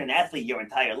well, you've been an athlete your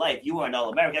entire life, you were an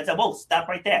All-American. I said, whoa, stop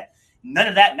right there. None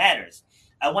of that matters.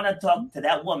 I want to talk to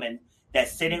that woman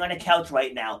that's sitting on the couch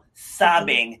right now,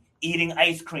 sobbing, eating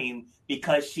ice cream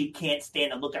because she can't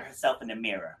stand to look at herself in the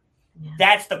mirror. Yeah.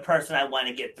 That's the person I want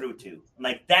to get through to.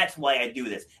 Like, that's why I do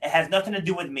this. It has nothing to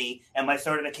do with me and my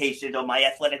certification or my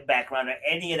athletic background or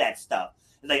any of that stuff.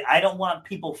 Like, I don't want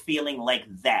people feeling like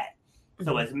that.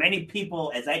 So as many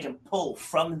people as I can pull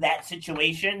from that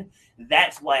situation,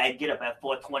 that's why I get up at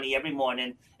 4:20 every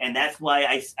morning, and that's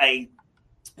why I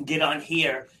get on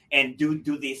here and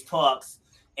do these talks,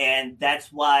 and that's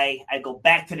why I go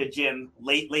back to the gym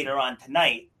later on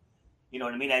tonight. You know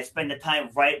what I mean? I spend the time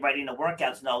writing the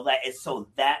workouts and all that is so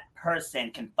that person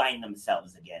can find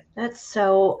themselves again. That's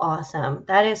so awesome.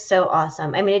 That is so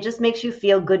awesome. I mean, it just makes you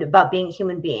feel good about being a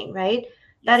human being, right?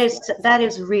 Yes. That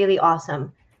is really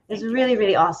awesome. It's Thank really, you.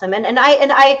 really awesome. And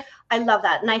I love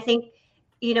that. And I think,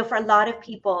 you know, for a lot of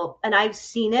people, and I've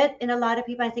seen it in a lot of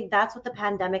people, I think that's what the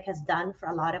pandemic has done for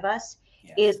a lot of us,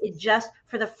 Yes. is it just,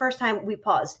 for the first time, we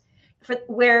paused, for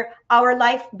where our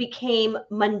life became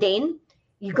mundane.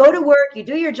 You go to work, you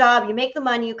do your job, you make the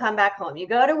money, you come back home. You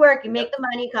go to work, you make the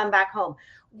money, you come back home.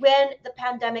 When the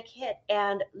pandemic hit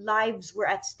and lives were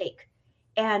at stake,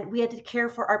 and we had to care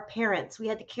for our parents, we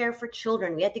had to care for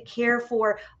children, we had to care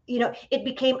for, you know, it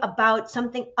became about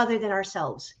something other than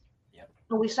ourselves.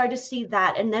 And we started to see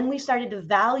that, and then we started to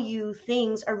value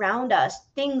things around us,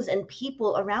 things and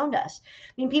people around us.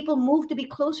 I mean, people moved to be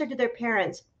closer to their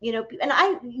parents, you know, and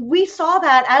we saw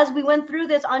that as we went through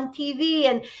this on TV,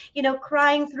 and, you know,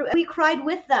 crying through, we cried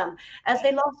with them as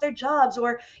they lost their jobs,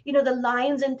 or, you know, the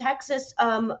lines in Texas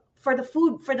for the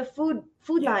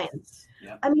food lines.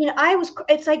 Yep. I mean,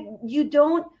 it's like,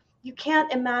 you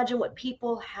can't imagine what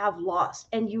people have lost,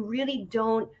 and you really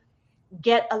don't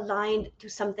get aligned to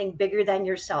something bigger than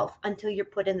yourself until you're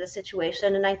put in this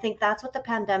situation. And I think that's what the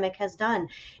pandemic has done.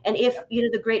 And if, you know,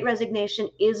 the Great Resignation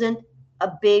isn't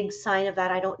a big sign of that,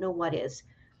 I don't know what is.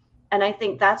 And I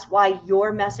think that's why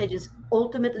your message is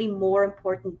ultimately more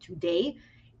important today.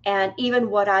 And even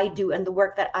what I do and the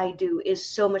work that I do is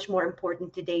so much more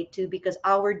important today too, because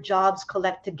our jobs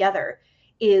collect together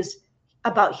is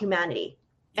about humanity.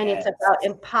 And it's about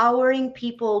empowering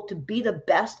people to be the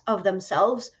best of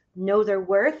themselves, know their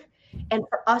worth, and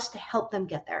for us to help them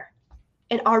get there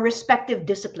in our respective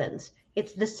disciplines.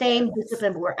 It's the same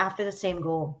discipline, but we're after the same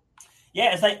goal.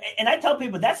 Yeah, it's like, and I tell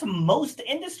people that's most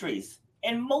industries,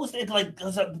 and most, it's like,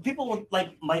 people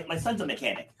like my son's a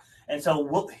mechanic, and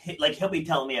so he'll be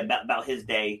telling me about his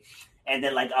day, and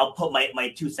then like I'll put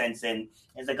my 2 cents in.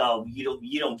 It's like, oh,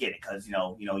 you don't get it because you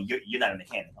know you're not a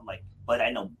mechanic. I'm like, but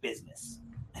I know business.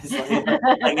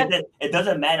 It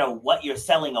doesn't matter what you're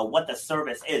selling or what the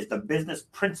service is. The business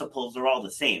principles are all the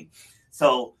same.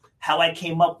 So how I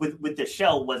came up with the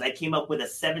show was I came up with a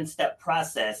 7-step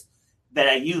process that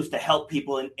I use to help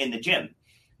people in the gym.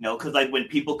 You know, because like when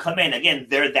people come in, again,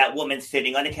 they're that woman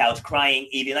sitting on the couch crying,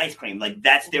 eating ice cream. Like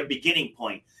that's their beginning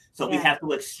point. So we have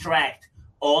to extract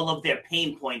all of their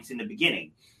pain points in the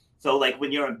beginning. So like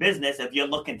when you're in business, if you're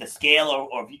looking to scale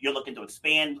or if you're looking to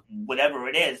expand, whatever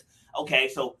it is, okay,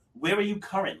 so where are you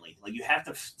currently? Like you have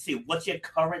to see what's your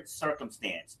current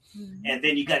circumstance. Mm-hmm. And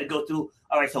then you got to go through,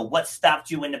 all right, so what stopped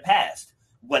you in the past?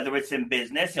 Whether it's in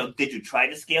business, you know, did you try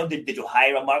to scale? Did you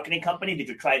hire a marketing company? Did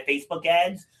you try Facebook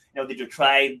ads? You know, did you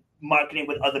try marketing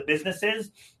with other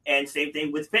businesses? And same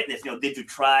thing with fitness. You know, did you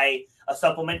try a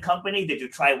supplement company? Did you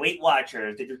try Weight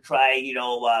Watchers? Did you try,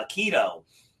 keto?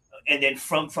 And then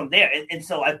from there. And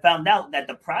so I found out that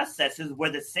the processes were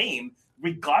the same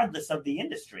regardless of the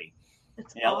industry.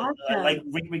 It's awesome. Like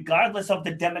regardless of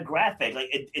the demographic, like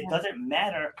it doesn't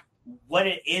matter what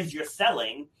it is you're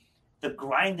selling. The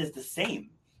grind is the same.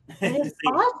 It's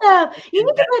awesome. You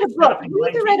need to write a book. You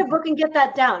need to write a book and get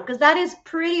that down because that is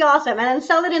pretty awesome. And then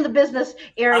sell it in the business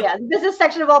area, the business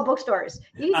section of all bookstores.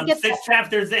 I'm 6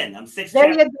 chapters in.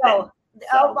 There you go.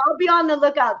 So, I'll be on the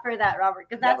lookout for that, Robert.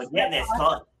 Because that's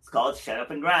awesome. It's called Shut Up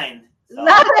and Grind. So,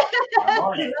 love it.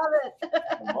 Love it.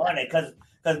 Good morning, because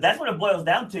that's what it boils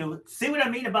down to. See what I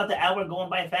mean about the hour going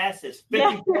by fast? It's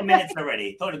 54 minutes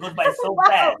already. So it goes by so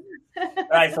fast. All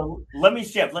right, so let me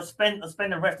shift. Let's spend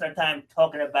the rest of our time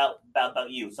talking about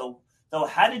you. So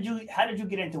how did you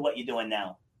get into what you're doing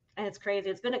now? And it's crazy.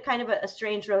 It's been a kind of a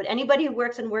strange road. Anybody who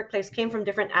works in workplace came from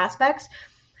different aspects.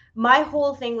 My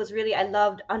whole thing was really, I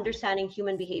loved understanding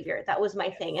human behavior. That was my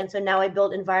thing. And so now I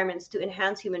build environments to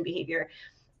enhance human behavior.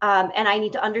 And I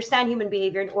need to understand human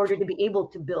behavior in order to be able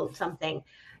to build something.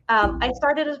 I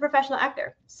started as a professional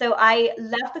actor. So I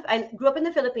grew up in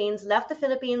the Philippines, left the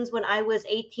Philippines when I was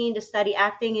 18 to study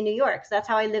acting in New York. So that's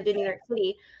how I lived in New York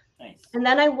City. Nice. And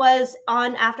then I was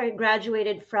on, after I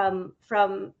graduated from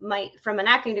an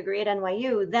acting degree at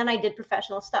NYU, then I did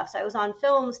professional stuff. So I was on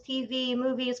films, TV,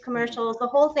 movies, commercials, the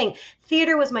whole thing.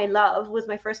 Theater was my love, was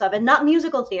my first love, and not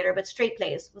musical theater, but straight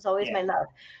plays was always my love.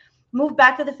 Moved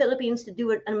back to the Philippines to do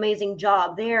an amazing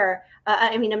job there.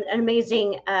 An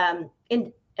amazing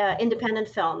independent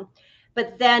film,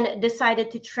 but then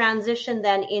decided to transition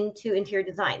then into interior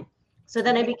design. So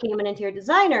then I became an interior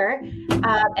designer.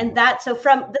 So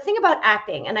from the thing about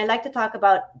acting, and I like to talk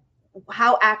about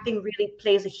how acting really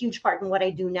plays a huge part in what I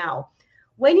do now.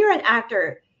 When you're an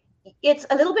actor, it's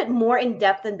a little bit more in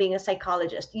depth than being a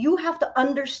psychologist. You have to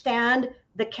understand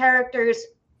the character's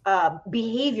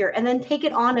behavior and then take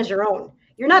it on as your own.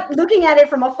 You're not looking at it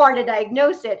from afar to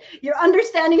diagnose it. You're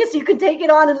understanding it so you can take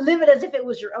it on and live it as if it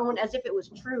was your own, as if it was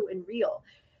true and real.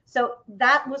 So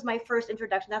that was my first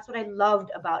introduction. That's what I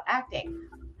loved about acting.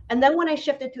 And then when I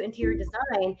shifted to interior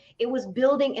design, it was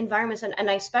building environments, and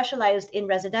I specialized in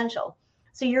residential.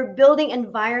 So you're building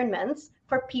environments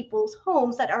for people's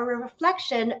homes that are a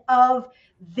reflection of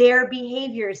their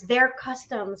behaviors, their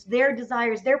customs, their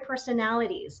desires, their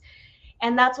personalities.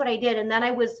 And that's what I did. And then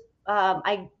I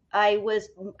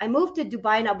moved to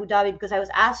Dubai and Abu Dhabi because I was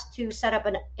asked to set up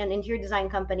an interior design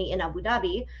company in Abu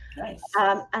Dhabi. Nice.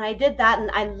 And I did that,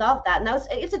 and I love that. And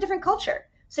it's a different culture.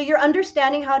 So you're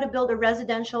understanding how to build a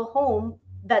residential home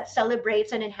that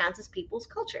celebrates and enhances people's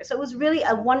culture. So it was really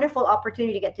a wonderful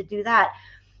opportunity to get to do that.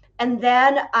 And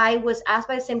then I was asked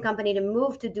by the same company to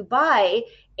move to Dubai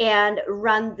and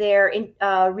run their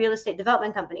real estate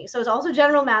development company. So I was also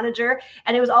general manager,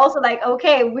 and it was also like,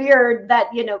 okay, weird that,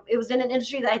 it was in an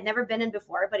industry that I'd never been in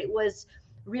before, but it was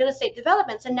real estate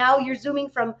developments. And now you're zooming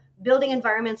from building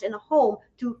environments in a home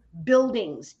to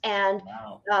buildings and,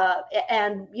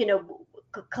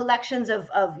 collections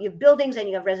of your buildings, and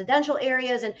you have residential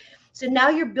areas. And so now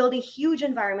you're building huge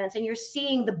environments, and you're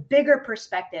seeing the bigger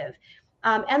perspective.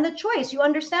 And the choice, you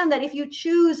understand that if you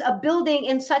choose a building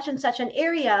in such and such an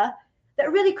area,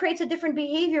 that really creates a different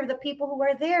behavior of the people who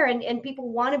are there, and people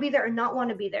want to be there or not want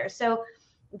to be there. So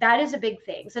that is a big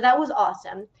thing. So that was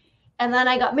awesome. And then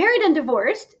I got married and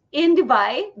divorced in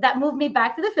Dubai. That moved me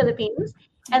back to the Philippines.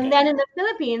 And then in the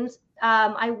Philippines,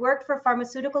 I worked for a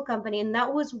pharmaceutical company, and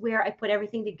that was where I put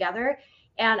everything together.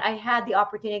 And I had the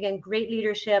opportunity, again, great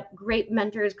leadership, great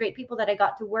mentors, great people that I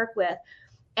got to work with.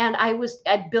 And I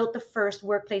built the first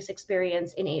workplace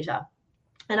experience in Asia.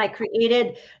 And I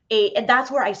created and that's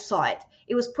where I saw it.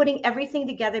 It was putting everything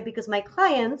together because my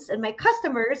clients and my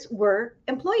customers were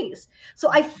employees. So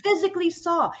I physically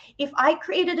saw, if I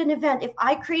created an event, if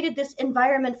I created this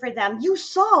environment for them, you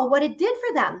saw what it did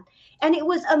for them. And it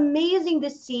was amazing to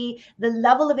see the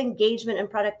level of engagement and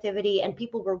productivity, and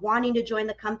people were wanting to join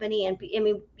the company. And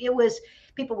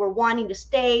people were wanting to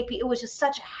stay. It was just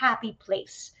such a happy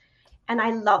place. And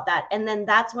I love that. And then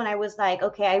that's when I was like,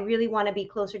 okay, I really want to be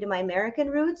closer to my American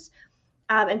roots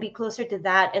and be closer to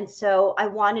that. And so I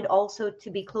wanted also to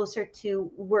be closer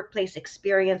to workplace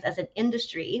experience as an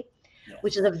industry,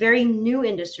 which is a very new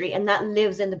industry. And that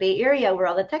lives in the Bay Area where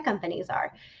all the tech companies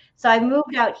are. So I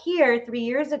moved out here 3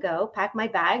 years ago, packed my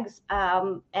bags,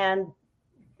 and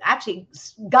actually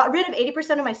got rid of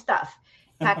 80% of my stuff.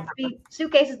 Packed 3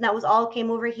 suitcases, and that was all came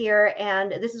over here.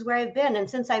 And this is where I've been. And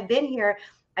since I've been here,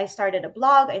 I started a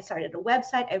blog, I started a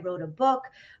website, I wrote a book,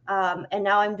 and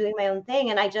now I'm doing my own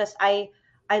thing. And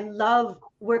I love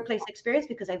workplace experience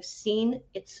because I've seen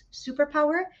its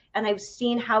superpower, and I've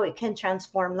seen how it can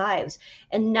transform lives.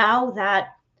 And now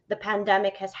that the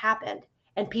pandemic has happened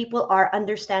and people are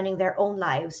understanding their own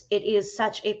lives, it is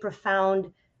such a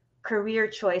profound career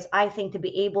choice, I think, to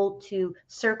be able to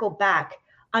circle back,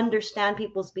 understand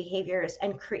people's behaviors,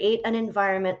 and create an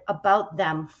environment about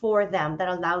them, for them, that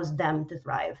allows them to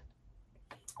thrive.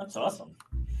 That's awesome.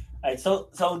 All right, so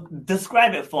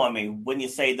describe it for me when you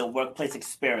say the workplace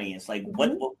experience. Like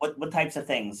what types of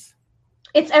things?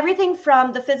 It's everything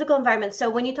from the physical environment. So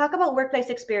when you talk about workplace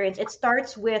experience, it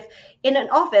starts with, in an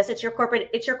office, it's your corporate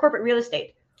real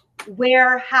estate.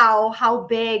 Where, how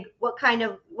big, what kind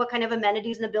of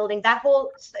amenities in the building,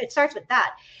 it starts with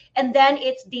that. And then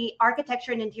it's the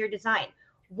architecture and interior design.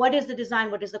 What is the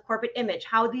design? What is the corporate image?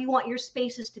 How do you want your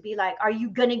spaces to be like? Are you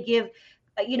going to give,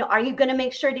 are you going to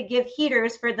make sure to give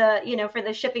heaters for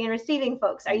the shipping and receiving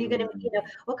folks? Are you going to,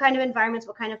 what kind of environments,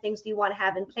 what kind of things do you want to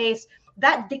have in place?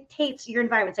 That dictates your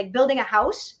environment. It's like building a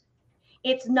house.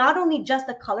 It's not only just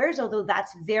the colors, although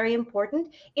that's very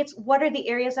important. It's what are the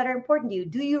areas that are important to you?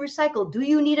 Do you recycle? Do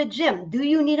you need a gym? Do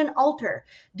you need an altar?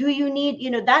 Do you need,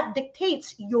 that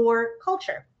dictates your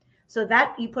culture. So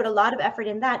that you put a lot of effort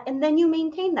in that, and then you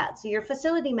maintain that. So your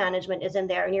facility management is in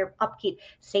there, and your upkeep,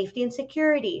 safety and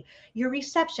security, your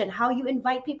reception, how you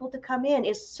invite people to come in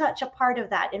is such a part of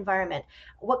that environment.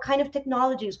 What kind of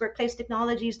technologies, workplace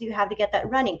technologies do you have to get that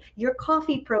running? Your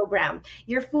coffee program,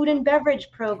 your food and beverage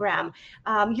program,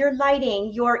 your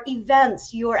lighting, your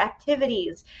events, your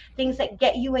activities, things that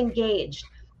get you engaged.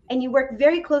 And you work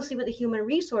very closely with the human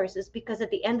resources, because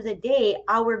at the end of the day,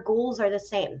 our goals are the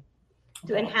same,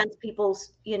 to enhance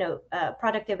people's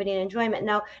productivity and enjoyment.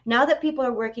 Now that people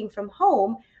are working from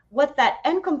home, what that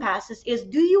encompasses is,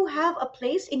 do you have a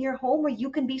place in your home where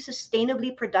you can be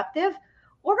sustainably productive,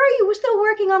 or are you still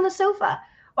working on the sofa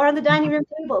or on the dining room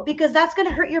table? Because that's going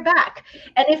to hurt your back.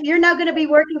 And if you're now going to be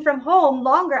working from home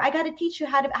longer, I got to teach you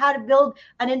how to build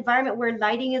an environment where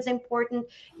lighting is important,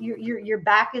 your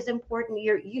back is important,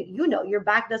 your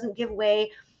back doesn't give way.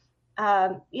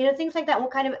 Things like that.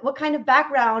 What kind of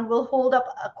background will hold up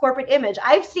a corporate image?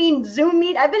 I've been in Zoom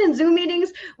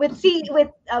meetings with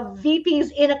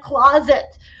VPs in a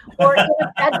closet or in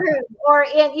a bedroom,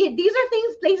 these are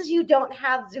places you don't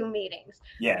have Zoom meetings.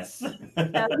 Yes. So you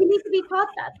need to be taught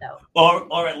that, though.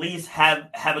 Or at least have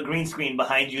a green screen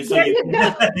behind you, so you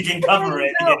can cover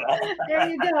it. There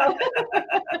you go.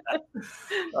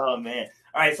 Oh man.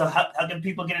 All right. So how can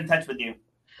people get in touch with you?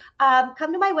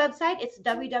 Come to my website. It's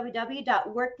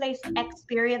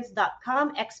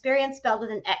www.workplaceexperience.com. Experience spelled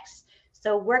with an X.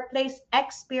 So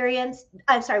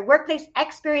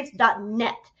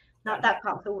workplaceexperience.net, not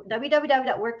 .com. So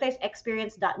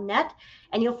www.workplaceexperience.net,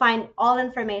 and you'll find all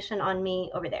information on me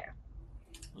over there.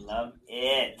 Love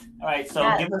it. All right.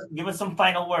 So give us some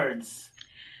final words.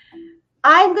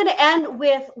 I'm going to end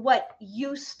with what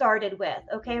you started with.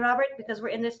 Okay, Robert, because we're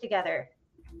in this together.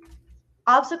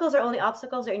 Obstacles are only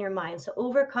obstacles are in your mind. So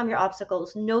overcome your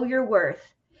obstacles, know your worth,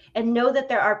 and know that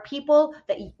there are people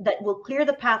that will clear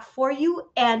the path for you,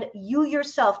 and you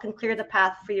yourself can clear the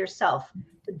path for yourself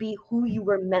to be who you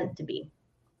were meant to be.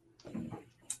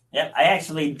 Yep, I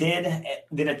actually did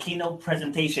a keynote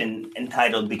presentation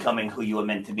entitled "Becoming Who You Were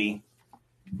Meant to Be."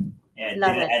 And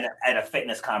I did it at a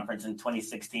fitness conference in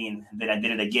 2016. Then I did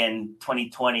it again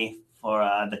 2020 for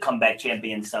the Comeback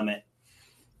Champion Summit.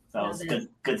 So it's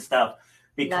good stuff.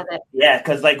 Love it. Yeah,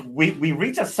 because like we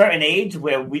reach a certain age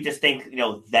where we just think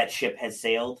that ship has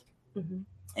sailed. Mm-hmm.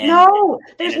 No,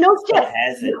 there's no ship.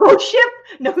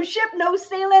 No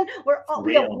sailing.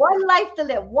 We have one life to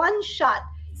live, one shot.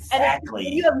 Exactly.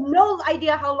 And you have no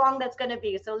idea how long that's going to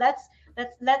be. So let's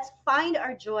find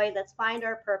our joy. Let's find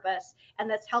our purpose, and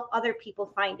let's help other people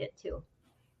find it too.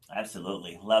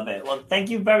 Absolutely. Love it. Well, thank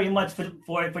you very much for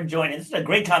joining. This is a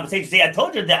great conversation. See, I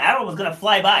told you the hour was going to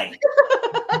fly by.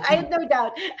 I had no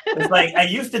doubt. It's like I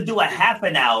used to do a half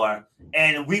an hour,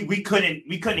 and we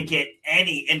couldn't get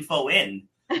any info in,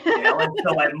 and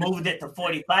so I moved it to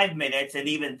 45 minutes, and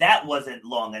even that wasn't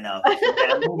long enough. And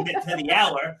I moved it to the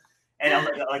hour, and I'm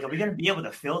like, are we going to be able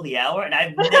to fill the hour? And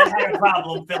I've never had a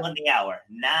problem filling the hour.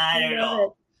 Not at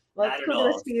all. Well,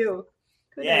 kudos to you.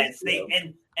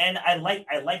 And I like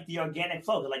the organic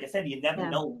flow. Like I said, you never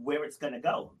know where it's going to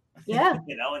go. Yeah.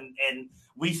 And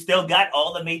we still got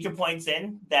all the major points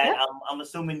in that I'm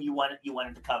assuming you wanted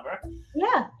to cover.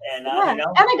 Yeah. And and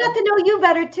I got to know you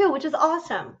better too, which is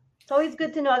awesome. It's always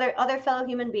good to know other fellow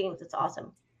human beings. It's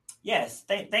awesome. Yes,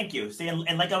 thank you. See,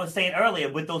 and like I was saying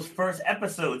earlier, with those first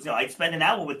episodes, I'd spend an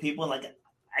hour with people, and like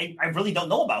I really don't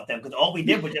know about them, because all we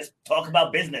did was just talk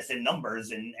about business and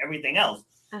numbers and everything else.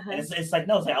 Uh-huh. And it's like,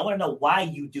 no, it's like, I want to know why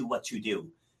you do what you do.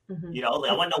 Mm-hmm.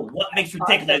 I want to know what makes you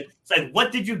tick. Like, it's like,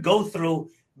 what did you go through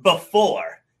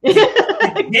before to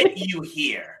get you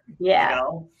here? Yeah.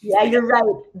 Yeah, you're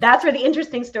right. That's where the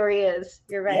interesting story is.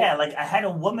 You're right. Yeah, like I had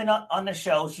a woman on the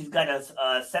show. She's got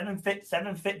a seven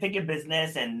figure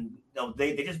business, and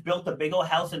they just built a big old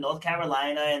house in North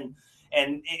Carolina,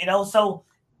 and so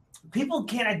people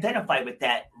can't identify with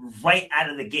that right out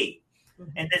of the gate.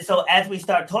 And then so as we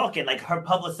start talking, like her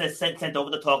publicist sent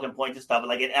over the talking points and stuff,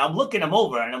 and I'm looking them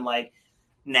over, and I'm like,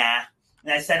 nah.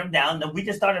 And I set them down, and we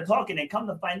just started talking, and come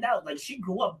to find out, like, she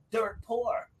grew up dirt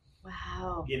poor.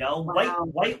 Wow.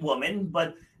 White woman,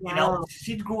 but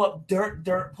she grew up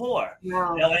dirt poor.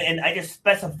 Wow. And I just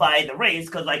specify the race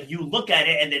because, like, you look at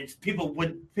it, and then people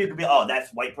be, oh,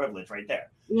 that's white privilege right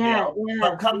there. Yeah.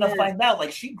 But come to find out,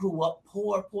 like, she grew up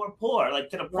poor,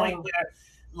 like, to the point where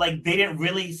like they didn't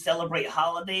really celebrate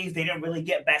holidays. They didn't really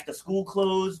get back to school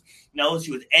clothes.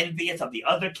 She was envious of the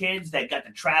other kids that got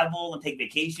to travel and take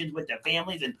vacations with their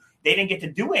families, and they didn't get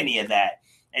to do any of that.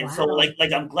 And so like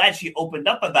I'm glad she opened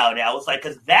up about it. I was like,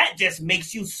 because that just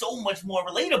makes you so much more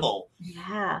relatable.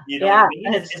 Yeah. What I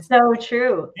mean? It's so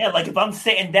true. Yeah, like if I'm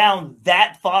sitting down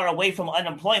that far away from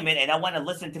unemployment and I want to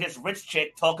listen to this rich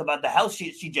chick talk about the house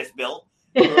she just built,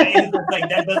 right? It's like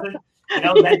that doesn't,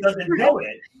 that doesn't do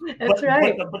it. That's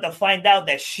right. But to find out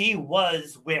that she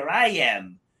was where I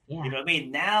am, yeah. You know what I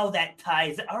mean? Now that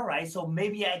ties, all right, so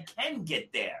maybe I can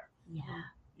get there. Yeah.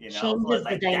 So Changes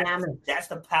the dynamic. That's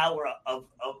the power of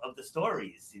the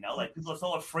stories, like people are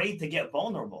so afraid to get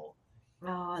vulnerable.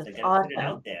 Oh, that's awesome. Put it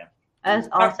out there. That's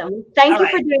awesome. Thank you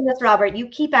for doing this, Robert. You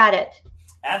keep at it.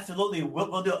 Absolutely.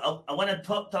 We'll do. I want to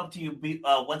talk to you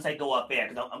once I go up there,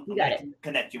 because I'm going to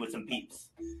connect you with some peeps.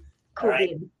 Cool. All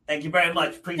right. Thank you very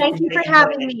much. Thank you for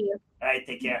having me. All right.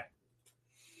 Take care.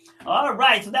 All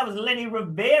right, so that was Lenny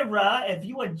Rivera. If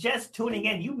you were just tuning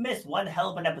in, you missed one hell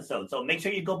of an episode. So make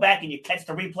sure you go back and you catch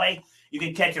the replay. You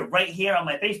can catch it right here on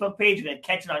my Facebook page. You can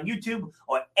catch it on YouTube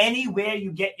or anywhere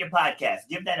you get your podcast.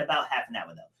 Give that about half an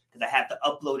hour, though, because I have to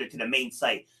upload it to the main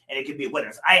site. And it could be whether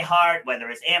it's iHeart,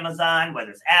 whether it's Amazon, whether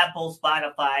it's Apple,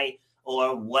 Spotify,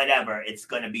 or whatever. It's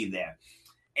going to be there.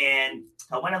 And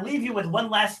I want to leave you with one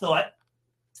last thought.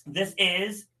 This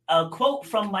is a quote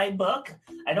from my book.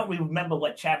 I don't remember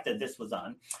what chapter this was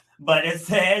on, but it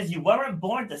says, "You weren't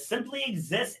born to simply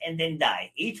exist and then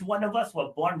die. Each one of us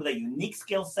were born with a unique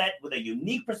skill set, with a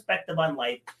unique perspective on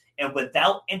life, and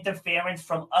without interference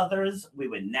from others, we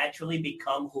would naturally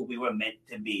become who we were meant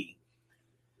to be."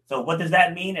 So what does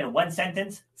that mean in one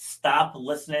sentence? Stop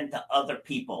listening to other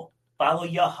people. Follow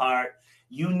your heart.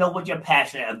 You know what you're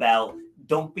passionate about.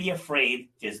 Don't be afraid.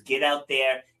 Just get out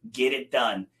there, get it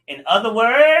done. In other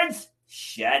words,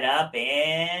 shut up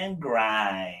and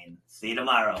grind. See you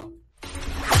tomorrow.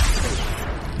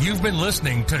 You've been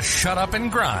listening to Shut Up and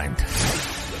Grind.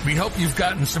 We hope you've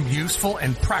gotten some useful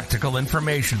and practical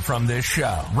information from this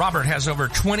show. Robert has over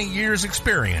 20 years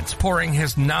experience pouring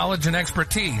his knowledge and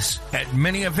expertise at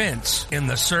many events in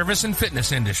the service and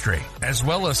fitness industry, as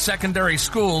well as secondary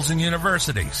schools and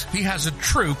universities. He has a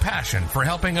true passion for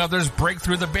helping others break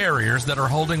through the barriers that are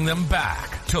holding them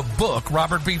back. To book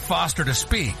Robert B. Foster to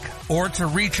speak or to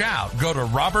reach out, go to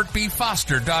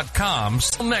robertbfoster.com.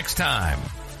 Till next time,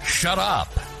 shut up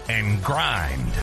and grind.